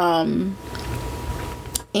 And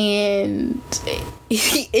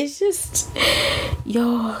it's just,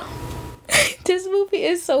 y'all, this movie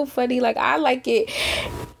is so funny. Like, I like it.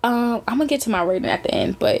 I'm gonna get to my rating at the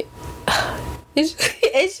end, but it's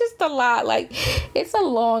just a lot. Like, it's a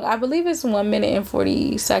long, I believe it's 1 minute and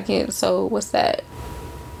 40 seconds. So what's that?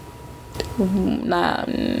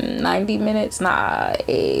 90 minutes?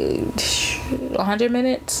 100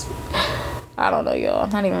 minutes? I don't know, y'all. I'm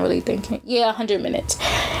not even really thinking. Yeah, 100 minutes.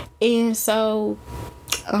 And so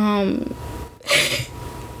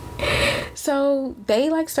So they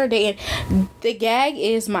like start dating. The gag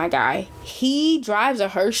is my guy. He drives a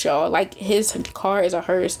hearse, y'all. Like his car is a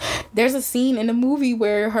hearse. There's a scene in the movie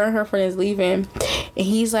where her and her friend is leaving, and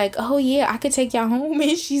he's like, "Oh yeah, I could take y'all home,"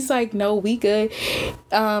 and she's like, "No, we good."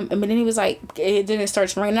 But then he was like, it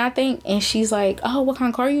starts raining, I think, and she's like, "Oh, what kind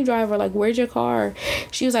of car you drive?" Or like, "Where's your car?"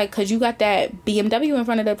 She was like, "Cause you got that BMW in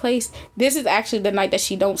front of the place." This is actually the night that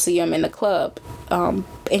she don't see him in the club. And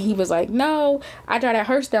he was like, "No, I drive that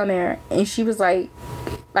hearse down there." And she was like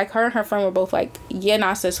her and her friend were both like, "Yeah,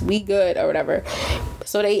 nah, sis, we good," or whatever.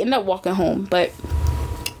 So they end up walking home. But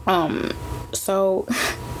so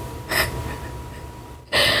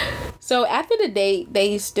after the date,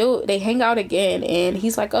 they hang out again, and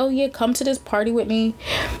he's like, "Oh yeah, come to this party with me."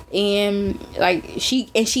 And like she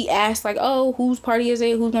asked like, "Oh, whose party is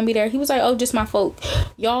it? Who's gonna be there?" He was like, "Oh, just my folk."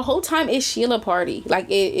 Y'all, whole time it's Sheila party. Like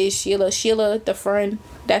it is Sheila, the friend.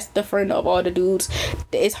 That's the friend of all the dudes.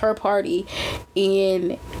 It's her party,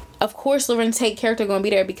 and of course Lorenz Tate character gonna be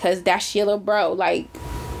there because that's Sheila, bro. Like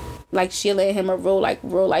Sheila and him are real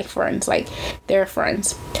life friends. Like they're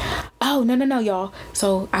friends. Oh no, y'all.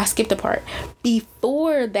 So I skipped a part.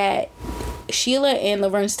 Before that, Sheila and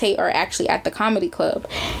Lorenz Tate are actually at the comedy club,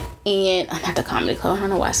 and not the comedy club. I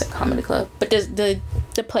don't know why I said comedy club, but the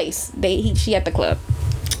place she at the club,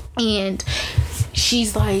 and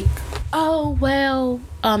she's like, "Oh well."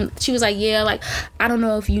 She was like, "Yeah, like I don't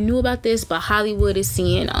know if you knew about this, but Hollywood is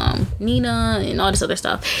seeing Nina and all this other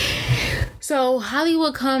stuff." So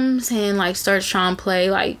Hollywood comes and like starts trying to play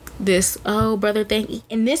like this "oh brother" thing,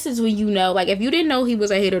 and this is when you know, like if you didn't know he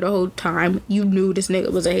was a hater the whole time, you knew this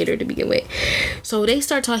nigga was a hater to begin with. So they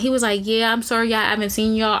start talking. He was like, "Yeah, I'm sorry y'all, I haven't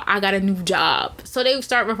seen y'all. I got a new job." So they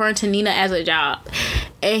start referring to Nina as a job,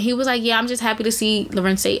 and he was like, "Yeah, I'm just happy to see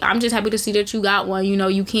Lorenz Tate. I'm just happy to see that you got one. You know,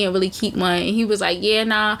 you can't really keep one." And he was like, "Yeah,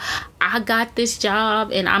 nah, I got this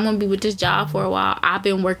job and I'm gonna be with this job for a while. I've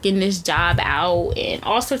been working this job out," and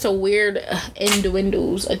all sorts of weird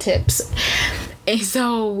innuendos or tips. And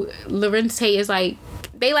so Lorenz Tate is like,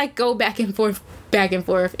 they like go back and forth,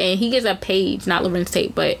 and he gets a page, not Lorenz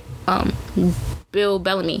Tate, but Bill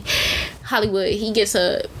Bellamy, Hollywood. He gets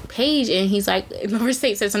a page, and he's like, Lorenz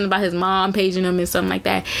Tate said something about his mom paging him and something like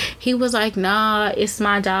that. He was like, "Nah, it's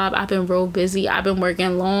my job. I've been real busy. I've been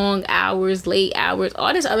working long hours, late hours,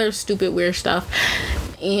 all this other stupid weird stuff."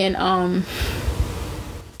 And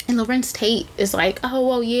Lorenz Tate is like, "Oh,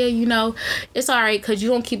 well, yeah, you know, it's all right because you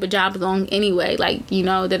don't keep a job long anyway. Like, you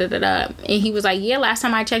know, da-da-da-da." And he was like, "Yeah, last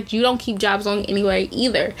time I checked, you don't keep jobs long anyway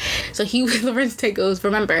either." So Lorenz Tate goes,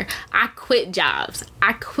 "Remember, I quit jobs.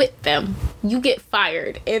 I quit them. You get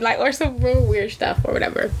fired." And like, or some real weird stuff or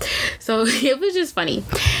whatever. So it was just funny.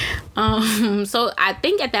 So I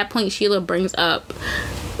think at that point, Sheila brings up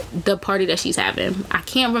the party that she's having. I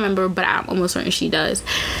can't remember, but I'm almost certain she does.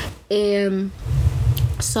 And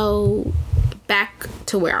so back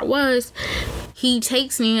to where I was, he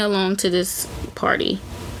takes Nina along to this party,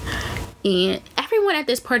 and everyone at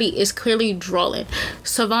this party is clearly drooling.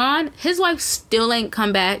 Savon, his wife still ain't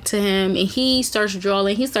come back to him, and he starts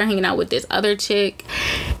drooling. He starts hanging out with this other chick,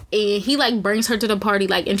 and he like brings her to the party,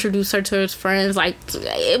 like introduce her to his friends. Like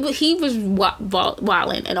he was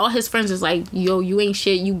wilding, and all his friends is like, "Yo, you ain't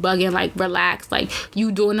shit, you bugging, like relax, like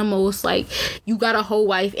you doing the most, like you got a whole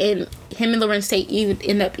wife." And him and Lorenz Tate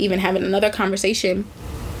end up having another conversation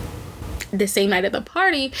the same night at the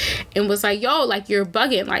party, and was like, "Yo, like you're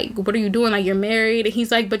bugging, like what are you doing, like you're married?" And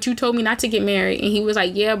he's like, "But you told me not to get married." And he was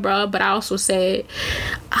like, "Yeah, bro, but I also said,"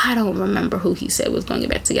 I don't remember who he said was going to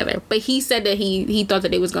get back together, but he said that he thought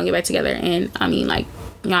that they was going to get back together. And I mean, like,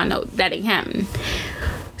 y'all know that ain't happening.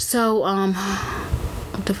 So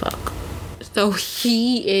what the fuck. So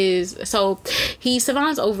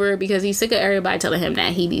Savon's over because he's sick of everybody telling him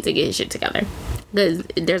that he needs to get his shit together.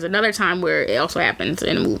 There's another time where it also happens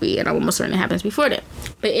in a movie, and I'm almost certain it happens before that.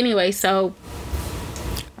 But anyway, so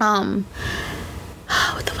what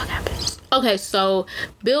the fuck happens? Okay, so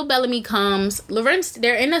Bill Bellamy comes.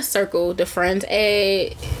 They're in a circle, the friends.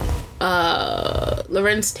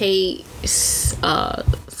 Lorenz Tate,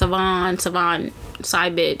 Savon,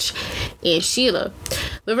 side bitch, and Sheila.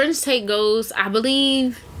 Lorenz Tate goes, I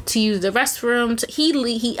believe, to use the restroom.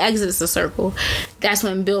 He exits the circle. That's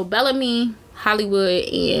when Bill Bellamy, Hollywood,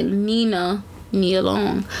 and Nia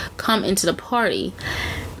Long come into the party.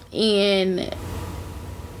 And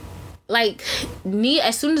like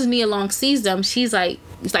as soon as Nia Long sees them, she's like,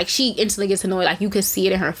 it's like she instantly gets annoyed. Like you could see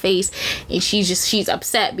it in her face, and she's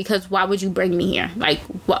upset because why would you bring me here? Like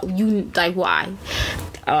what you like why?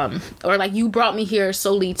 Or like you brought me here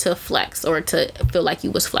solely to flex or to feel like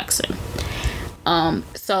you was flexing.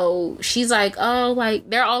 So she's like, oh, like,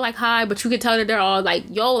 they're all like, hi, but you can tell that they're all like,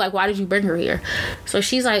 yo, like, why did you bring her here? So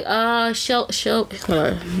she's like, she's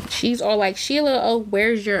all like, Sheila, oh,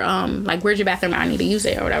 where's your bathroom? I need to use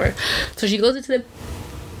it or whatever. So she goes into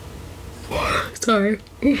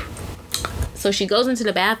So she goes into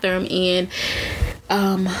the bathroom and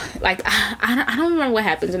I don't remember what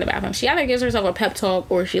happens in the bathroom. She either gives herself a pep talk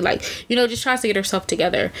or she just tries to get herself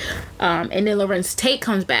together. And then Lorenz Tate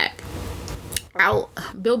comes back out.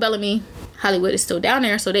 Bill Bellamy, Hollywood is still down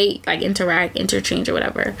there, so they interchange or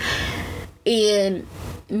whatever. And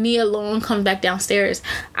Nia Long comes back downstairs.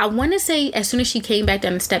 I want to say as soon as she came back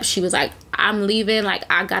down the steps, she was like, I'm leaving, like,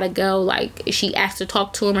 I gotta go. Like, she asked to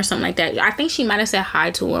talk to him or something like that. I think she might have said hi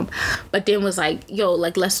to him, but then was like, yo,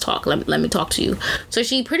 like, let's talk. Let me talk to you. So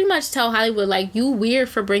she pretty much tell Hollywood, like, you weird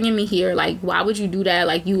for bringing me here. Like, why would you do that?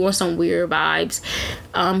 Like, you want some weird vibes.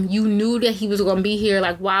 You knew that he was gonna be here.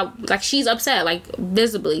 Like, why? Like, she's upset, like,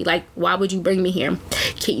 visibly. Like, why would you bring me here?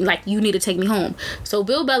 You need to take me home. So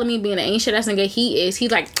Bill Bellamy, being the ancient ass nigga he's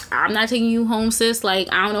like, I'm not taking you home, sis.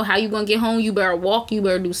 Like, I don't know how you gonna get home. You better walk. You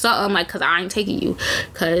better do something. Like, cause I ain't taking you.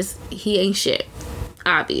 Cause he ain't shit.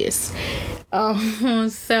 Obvious.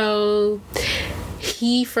 So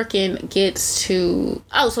he freaking gets to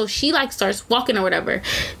so she like starts walking or whatever.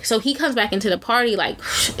 So he comes back into the party like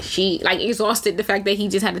she like exhausted the fact that he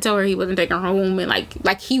just had to tell her he wasn't taking her home, and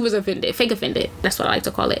like he was offended, fake offended. That's what I like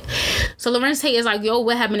to call it. So Lorenz Tate is like, yo,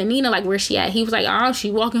 what happened to Nina? Like, where's she at? He was like, oh,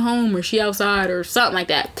 she walking home or she outside or something like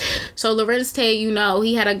that. So Lorenz Tate,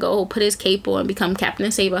 he had to go put his cape on, become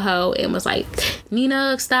Captain Save-A-Ho, and was like,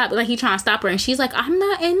 Nina, stop. Like, he trying to stop her, and she's like, I'm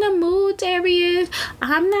not in the mood, Darius.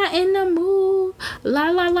 I'm not in the mood. La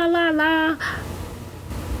la la la la.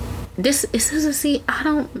 This is a scene. I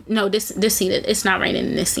don't know this scene. It's not right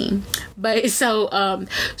in this scene. But so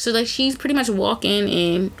like she's pretty much walking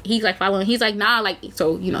and he's like following. He's like, nah, like,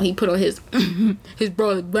 so he put on his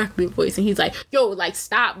brother black voice and he's like, yo, like,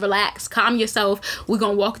 stop, relax, calm yourself. We're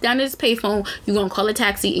gonna walk down to this payphone. You're gonna call a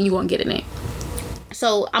taxi and you're gonna get in it.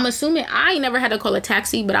 So I'm assuming, I ain't never had to call a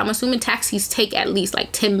taxi, but I'm assuming taxis take at least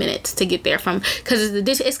like 10 minutes to get there because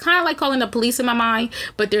it's kind of like calling the police in my mind,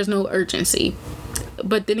 but there's no urgency.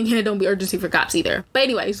 But then again, it don't be urgency for cops either. But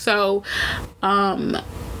anyway, so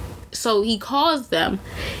he calls them.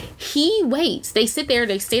 He waits. They sit there.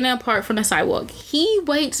 They stand apart from the sidewalk. He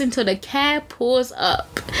waits until the cab pulls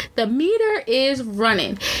up. The meter is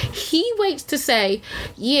running. He waits to say,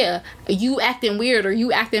 yeah, you acting weird or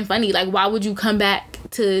you acting funny. Like, why would you come back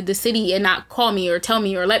to the city and not call me or tell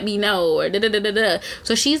me or let me know or da-da-da-da-da.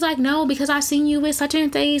 So she's like, no, because I seen you with such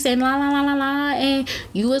and things and la la la la la and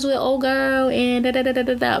you was with old girl and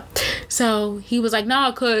da-da-da-da-da-da. So he was like,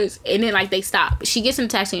 nah, cause, and then like they stop. She gets in the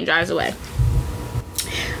taxi and drives away.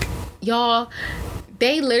 Y'all,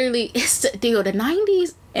 they literally, it's the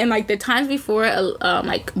 90s and like the times before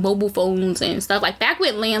like mobile phones and stuff, like back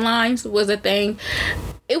when landlines was a thing.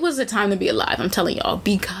 It was a time to be alive, I'm telling y'all,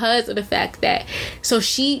 because of the fact that, so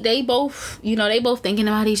they both thinking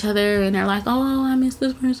about each other and they're like, oh, I miss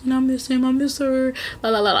this person, I miss him, I miss her, la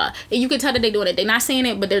la la la. And you can tell that they're doing it. They're not saying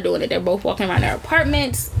it, but they're doing it. They're both walking around their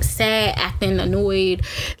apartments, sad, acting annoyed,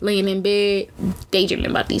 laying in bed, daydreaming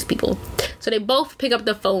about these people. So they both pick up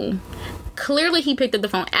the phone. Clearly he picked up the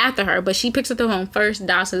phone after her, but she picks up the phone first,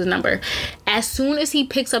 dials his number. As soon as he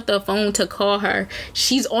picks up the phone to call her,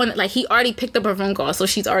 she's on, like, he already picked up her phone call, so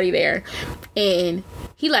she's already there. And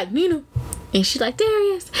he like, Nina. And she's like,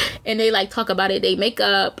 Darius. And they like talk about it. They make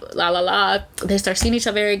up, la la la. They start seeing each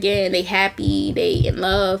other again. They happy. They in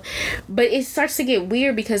love. But it starts to get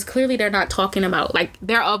weird because clearly they're not talking about, like,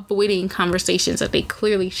 they're avoiding conversations that they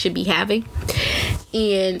clearly should be having.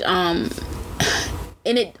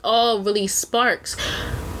 And it all really sparks.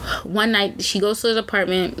 One night, she goes to his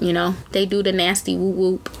apartment, they do the nasty whoop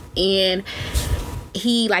whoop. And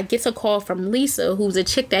he, like, gets a call from Lisa, who's a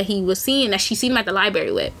chick that he was seeing, that she seen him at the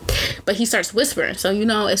library with. But he starts whispering. So,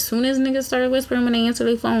 as soon as niggas started whispering when they answer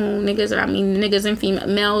their phone, niggas and females,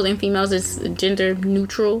 males and females is gender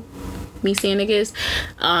neutral. Me saying niggas.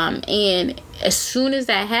 And as soon as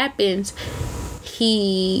that happens,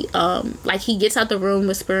 he gets out the room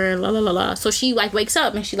whispering la la la la. So she like wakes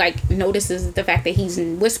up and she like notices the fact that he's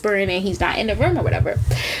whispering and he's not in the room or whatever.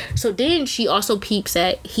 So then she also peeps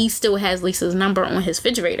that he still has Lisa's number on his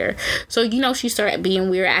refrigerator. So she started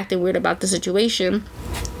being weird, acting weird about the situation.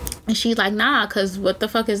 And she's like, nah, cause what the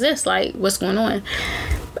fuck is this? Like, what's going on?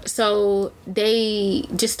 So they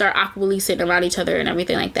just start awkwardly sitting around each other and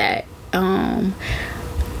everything like that.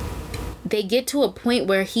 They get to a point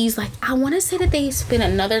where he's like, I want to say that they spend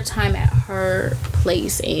another time at her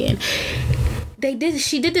place, and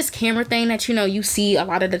she did this camera thing that, you know, you see a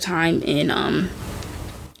lot of the time in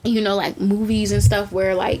you know, like movies and stuff,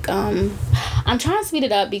 where like I'm trying to speed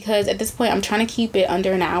it up because at this point I'm trying to keep it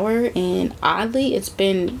under an hour, and oddly it's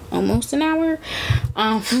been almost an hour.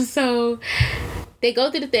 So they go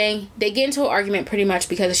through the thing. They get into an argument pretty much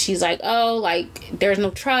because she's like, oh, like, there's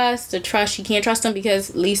no trust. She can't trust him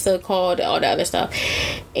because Lisa called, all the other stuff.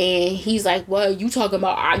 And he's like, well, you talking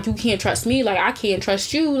about you can't trust me. Like, I can't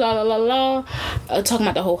trust you, la, la, la, la. Talking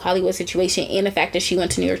about the whole Hollywood situation and the fact that she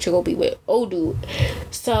went to New York to go be with old dude.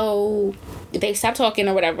 So they stop talking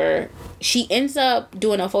or whatever. She ends up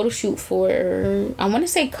doing a photo shoot for, I want to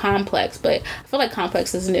say Complex, but I feel like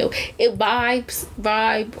Complex is new. It vibe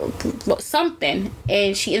something,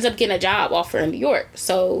 and she ends up getting a job offer in New York.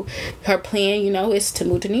 So her plan, you know, is to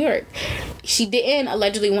move to New York. She didn't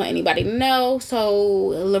allegedly want anybody to know, so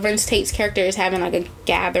Lorenz Tate's character is having like a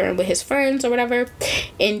gathering with his friends or whatever,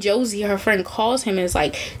 and Josie, her friend, calls him and is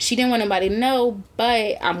like, she didn't want anybody to know,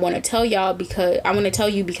 but I want to tell you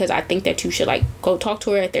because I think that you should like go talk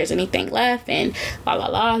to her if there's anything left, and la la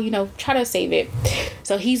la, you know, try to save it.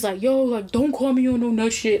 So he's like, yo, like, don't call me on no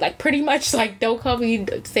nut shit, like, pretty much like, don't call me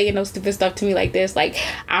saying no stupid stuff to me like this, like,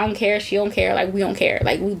 I don't care, she don't care, like, we don't care,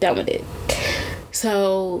 like, we done with it.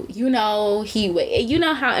 So, you know, you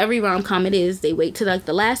know how every rom-com it is, they wait to like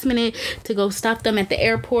the last minute to go stop them at the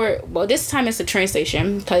airport. Well, this time it's a train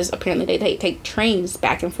station because apparently they take trains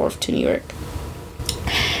back and forth to New York.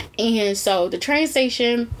 And so the train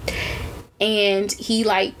station, and he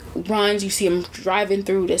like runs, you see him driving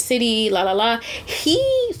through the city, la la la.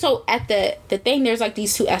 So at the thing, there's like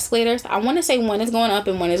these two escalators. I want to say one is going up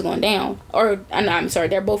and one is going down, or I'm sorry,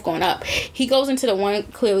 they're both going up. He goes into the one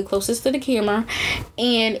clearly closest to the camera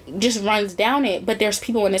and just runs down it, but there's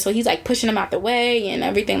people in it, so he's like pushing them out the way and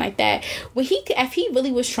everything like that. If he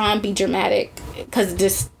really was trying to be dramatic,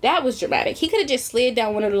 because that was dramatic, he could have just slid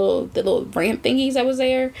down one of the little ramp thingies that was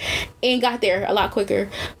there and got there a lot quicker.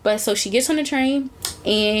 But so she gets on the train,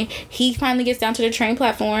 and he finally gets down to the train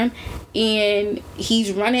platform, and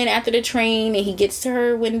he's running after the train, and he gets to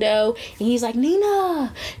her window, and he's like,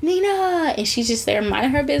 Nina, and she's just there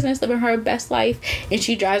minding her business, living her best life, and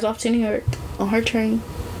she drives off to New York on her train.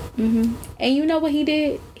 And you know what he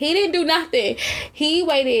did? He didn't do nothing. He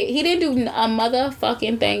waited. He didn't do a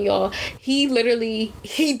motherfucking thing, y'all. He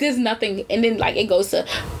does nothing. And then like it goes to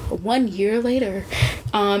 1 year later.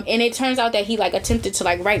 And it turns out that he like attempted to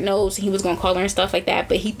like write notes, and he was gonna call her and stuff like that,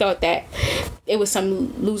 but he thought that it was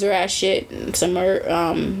some loser ass shit, and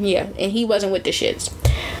he wasn't with the shits.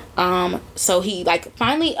 So he like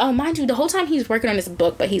finally, mind you, the whole time he's working on this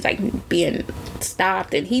book, but he's like being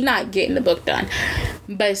stopped and he's not getting the book done.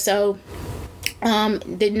 But so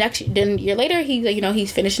then year later,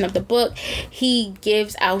 he's finishing up the book. He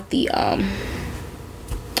gives out the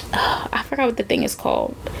I forgot what the thing is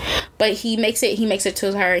called, but he makes it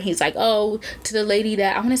to her, and he's like, oh, to the lady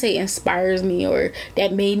that I want to say inspires me, or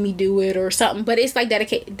that made me do it, or something, but it's like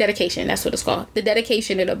dedication, that's what it's called, the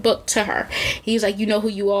dedication in a book to her. He's like, you know who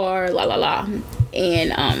you are, la la la.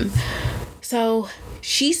 And so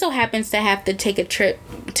she so happens to have to take a trip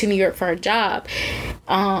to New York for her job.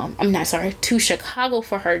 To Chicago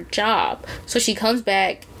for her job. So she comes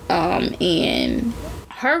back, and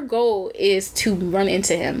her goal is to run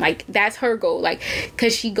into him. Like, that's her goal. Like,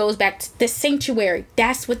 because she goes back to the Sanctuary.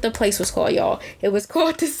 That's what the place was called, y'all. It was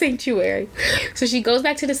called the Sanctuary. So she goes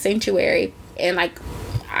back to the Sanctuary, and like,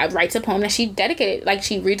 writes a poem that she dedicated. Like,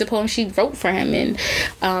 she reads a poem she wrote for him.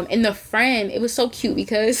 And the friend, it was so cute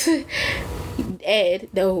because Ed,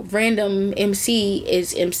 the random MC,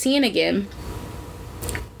 is MCing again.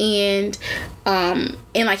 And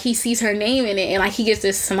like, he sees her name in it, and like, he gets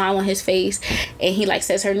this smile on his face, and he like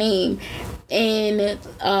says her name, and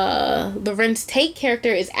Lorenz Tate character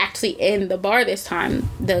is actually in the bar this time,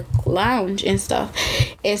 the lounge and stuff,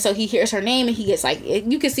 and so he hears her name, and he gets like,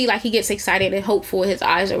 you can see like he gets excited and hopeful with his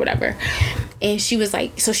eyes or whatever. And she was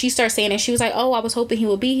like, so she starts saying it. She was like, oh, I was hoping he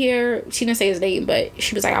would be here. She didn't say his name, but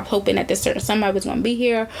she was like, I'm hoping that this certain somebody was going to be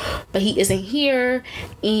here, but he isn't here.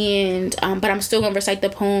 And, but I'm still going to recite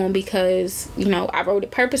the poem because, you know, I wrote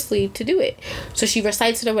it purposely to do it. So she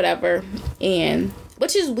recites it or whatever. And,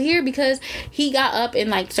 which is weird because he got up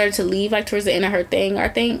and like started to leave like towards the end of her thing,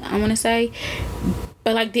 I want to say.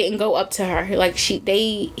 But like didn't go up to her. Like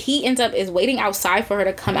he ends up is waiting outside for her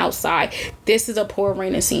to come outside. This is a poor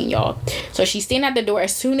raining scene, y'all. So she's standing at the door.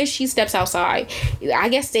 As soon as she steps outside, I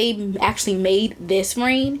guess they actually made this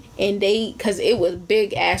rain, and because it was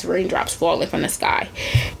big ass raindrops falling from the sky.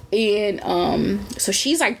 And so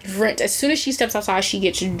she's like drenched. As soon as she steps outside, she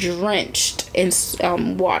gets drenched in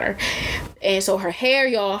water. And so her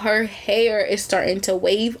hair is starting to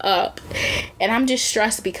wave up. And I'm just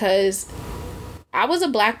stressed because I was a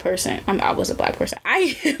black person.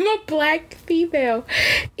 I am a black female.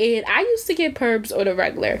 And I used to get perms on a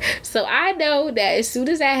regular. So I know that as soon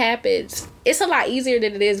as that happens, it's a lot easier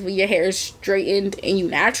than it is when your hair is straightened and you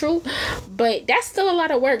natural. But that's still a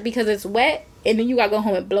lot of work because it's wet. And then you gotta go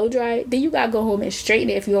home and blow dry it. Then you gotta go home and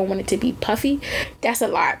straighten it if you don't want it to be puffy. That's a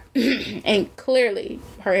lot. And clearly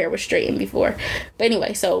her hair was straightened before. But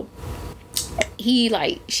anyway, so she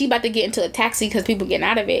about to get into a taxi because people getting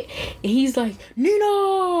out of it. And he's like,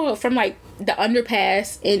 Nina! From like the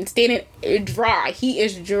underpass and standing dry. He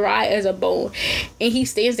is dry as a bone. And he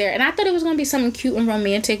stands there. And I thought it was going to be something cute and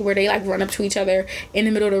romantic where they like run up to each other in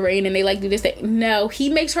the middle of the rain and they like do this thing. No, he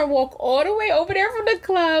makes her walk all the way over there from the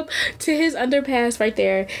club to his underpass right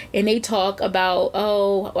there. And they talk about,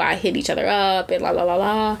 I hit each other up and la la la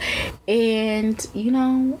la. And,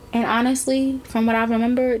 and honestly, from what I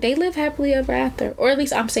remember, they live happily ever after. Or at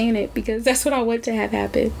least I'm saying it because that's what I want to have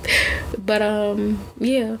happen. But,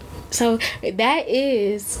 yeah. So that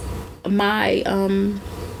is my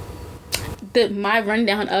my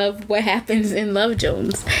rundown of what happens in Love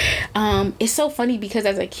Jones. It's so funny because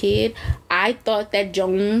as a kid, I thought that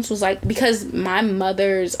Jones was like, because my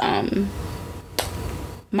mother's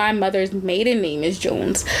maiden name is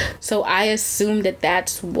Jones, so I assumed that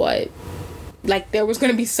that's what, like, there was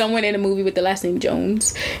going to be someone in a movie with the last name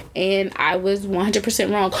Jones, and I was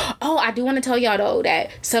 100% wrong. Oh, I do want to tell y'all though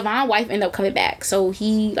that Savon's wife ended up coming back. So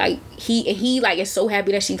he is so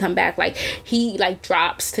happy that she come back. Like, he like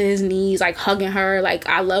drops to his knees, like hugging her, like,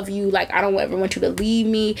 I love you, like, I don't ever want you to leave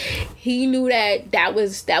me. He knew that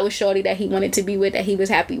was shorty that he wanted to be with, that he was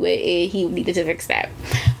happy with, and he needed to fix that.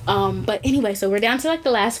 But anyway, so we're down to like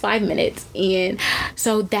the last 5 minutes, and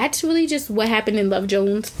so that's really just what happened in Love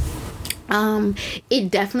Jones. It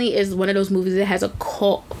definitely is one of those movies that has a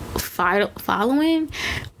cult following.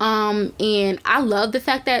 And I love the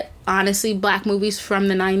fact that, honestly, black movies from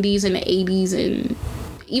the 90s and the 80s and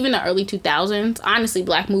even the early 2000s, honestly,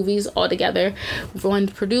 black movies altogether,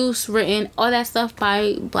 produced, written, all that stuff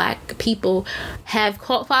by black people, have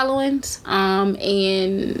cult followings.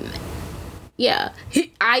 And yeah,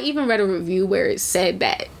 I even read a review where it said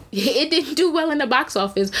that it didn't do well in the box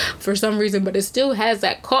office for some reason, but it still has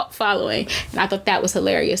that cult following, and I thought that was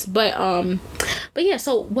hilarious. But yeah,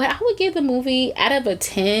 so what I would give the movie out of a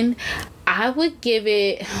 10, I would give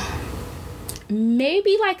it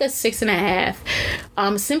maybe like a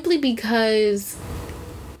 6.5, simply because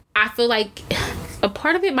I feel like a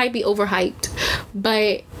part of it might be overhyped,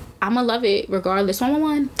 but I'm gonna love it regardless. I'm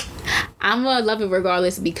gonna love it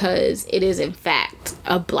regardless because it is in fact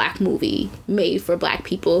a black movie made for black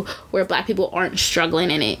people, where black people aren't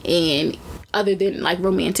struggling in it, and other than like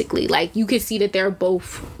romantically, like, you can see that they're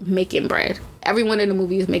both making bread. Everyone in the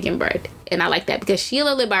movie is making bread, and I like that because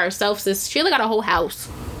Sheila lived by herself. Sis Sheila got a whole house.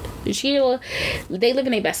 They live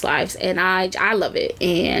in their best lives, and I love it,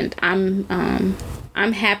 and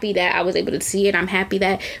I'm happy that I was able to see it. I'm happy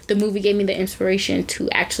that the movie gave me the inspiration to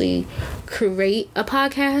actually create a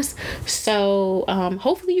podcast. So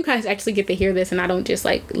hopefully you guys actually get to hear this and I don't just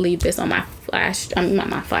like leave this on my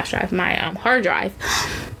hard drive.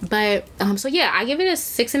 But so yeah, I give it a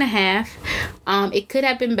 6.5. It could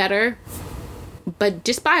have been better, but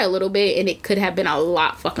just by a little bit, and it could have been a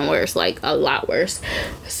lot fucking worse, like a lot worse.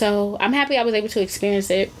 So I'm happy I was able to experience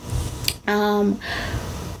it.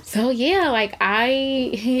 So yeah, like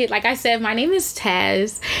I said, my name is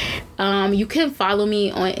Taz. You can follow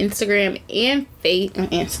me on Instagram and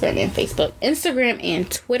Facebook, Instagram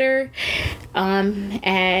and Twitter. Hold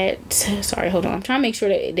on, I'm trying to make sure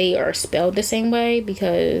that they are spelled the same way,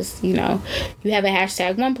 because you have a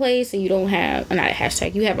hashtag one place and you don't have not a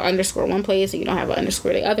hashtag. You have an underscore one place and you don't have an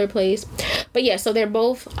underscore the other place. But yeah, so they're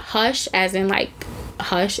both Hush, as in like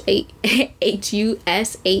Hush,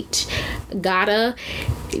 HUSH, gotta,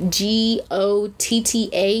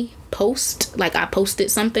 GOTTA, post, like I posted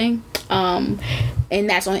something, and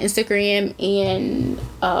that's on Instagram and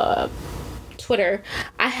Twitter.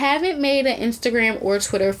 I haven't made an Instagram or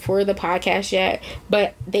Twitter for the podcast yet,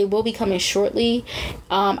 but they will be coming shortly.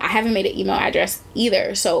 I haven't made an email address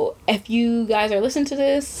either, so if you guys are listening to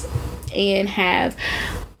this and have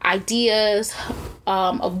ideas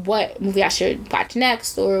of what movie I should watch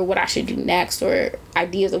next, or what I should do next, or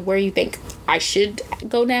ideas of where you think I should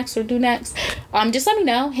go next or do next, just let me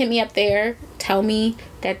know. Hit me up there. Tell me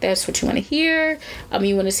that that's what you want to hear.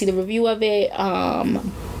 You want to see the review of it.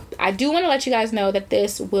 I do want to let you guys know that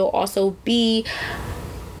this will also be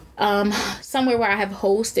somewhere where I have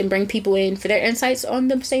hosts and bring people in for their insights on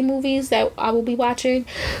the same movies that I will be watching.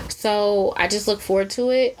 So I just look forward to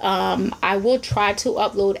it. I will try to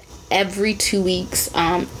upload every 2 weeks.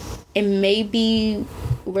 It may be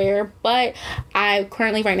rare, but I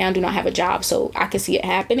currently right now do not have a job, so I can see it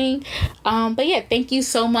happening. But yeah, thank you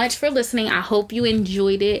so much for listening. I hope you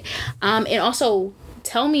enjoyed it. And also,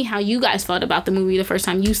 tell me how you guys felt about the movie the first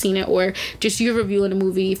time you seen it, or just your review of the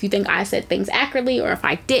movie, if you think I said things accurately or if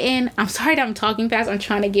I didn't. I'm sorry that I'm talking fast. I'm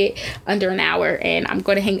trying to get under an hour, and I'm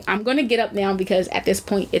gonna get up now because at this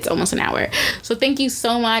point it's almost an hour. So thank you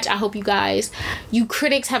so much. I hope you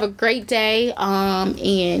critics have a great day,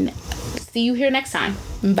 and see you here next time.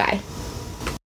 Bye.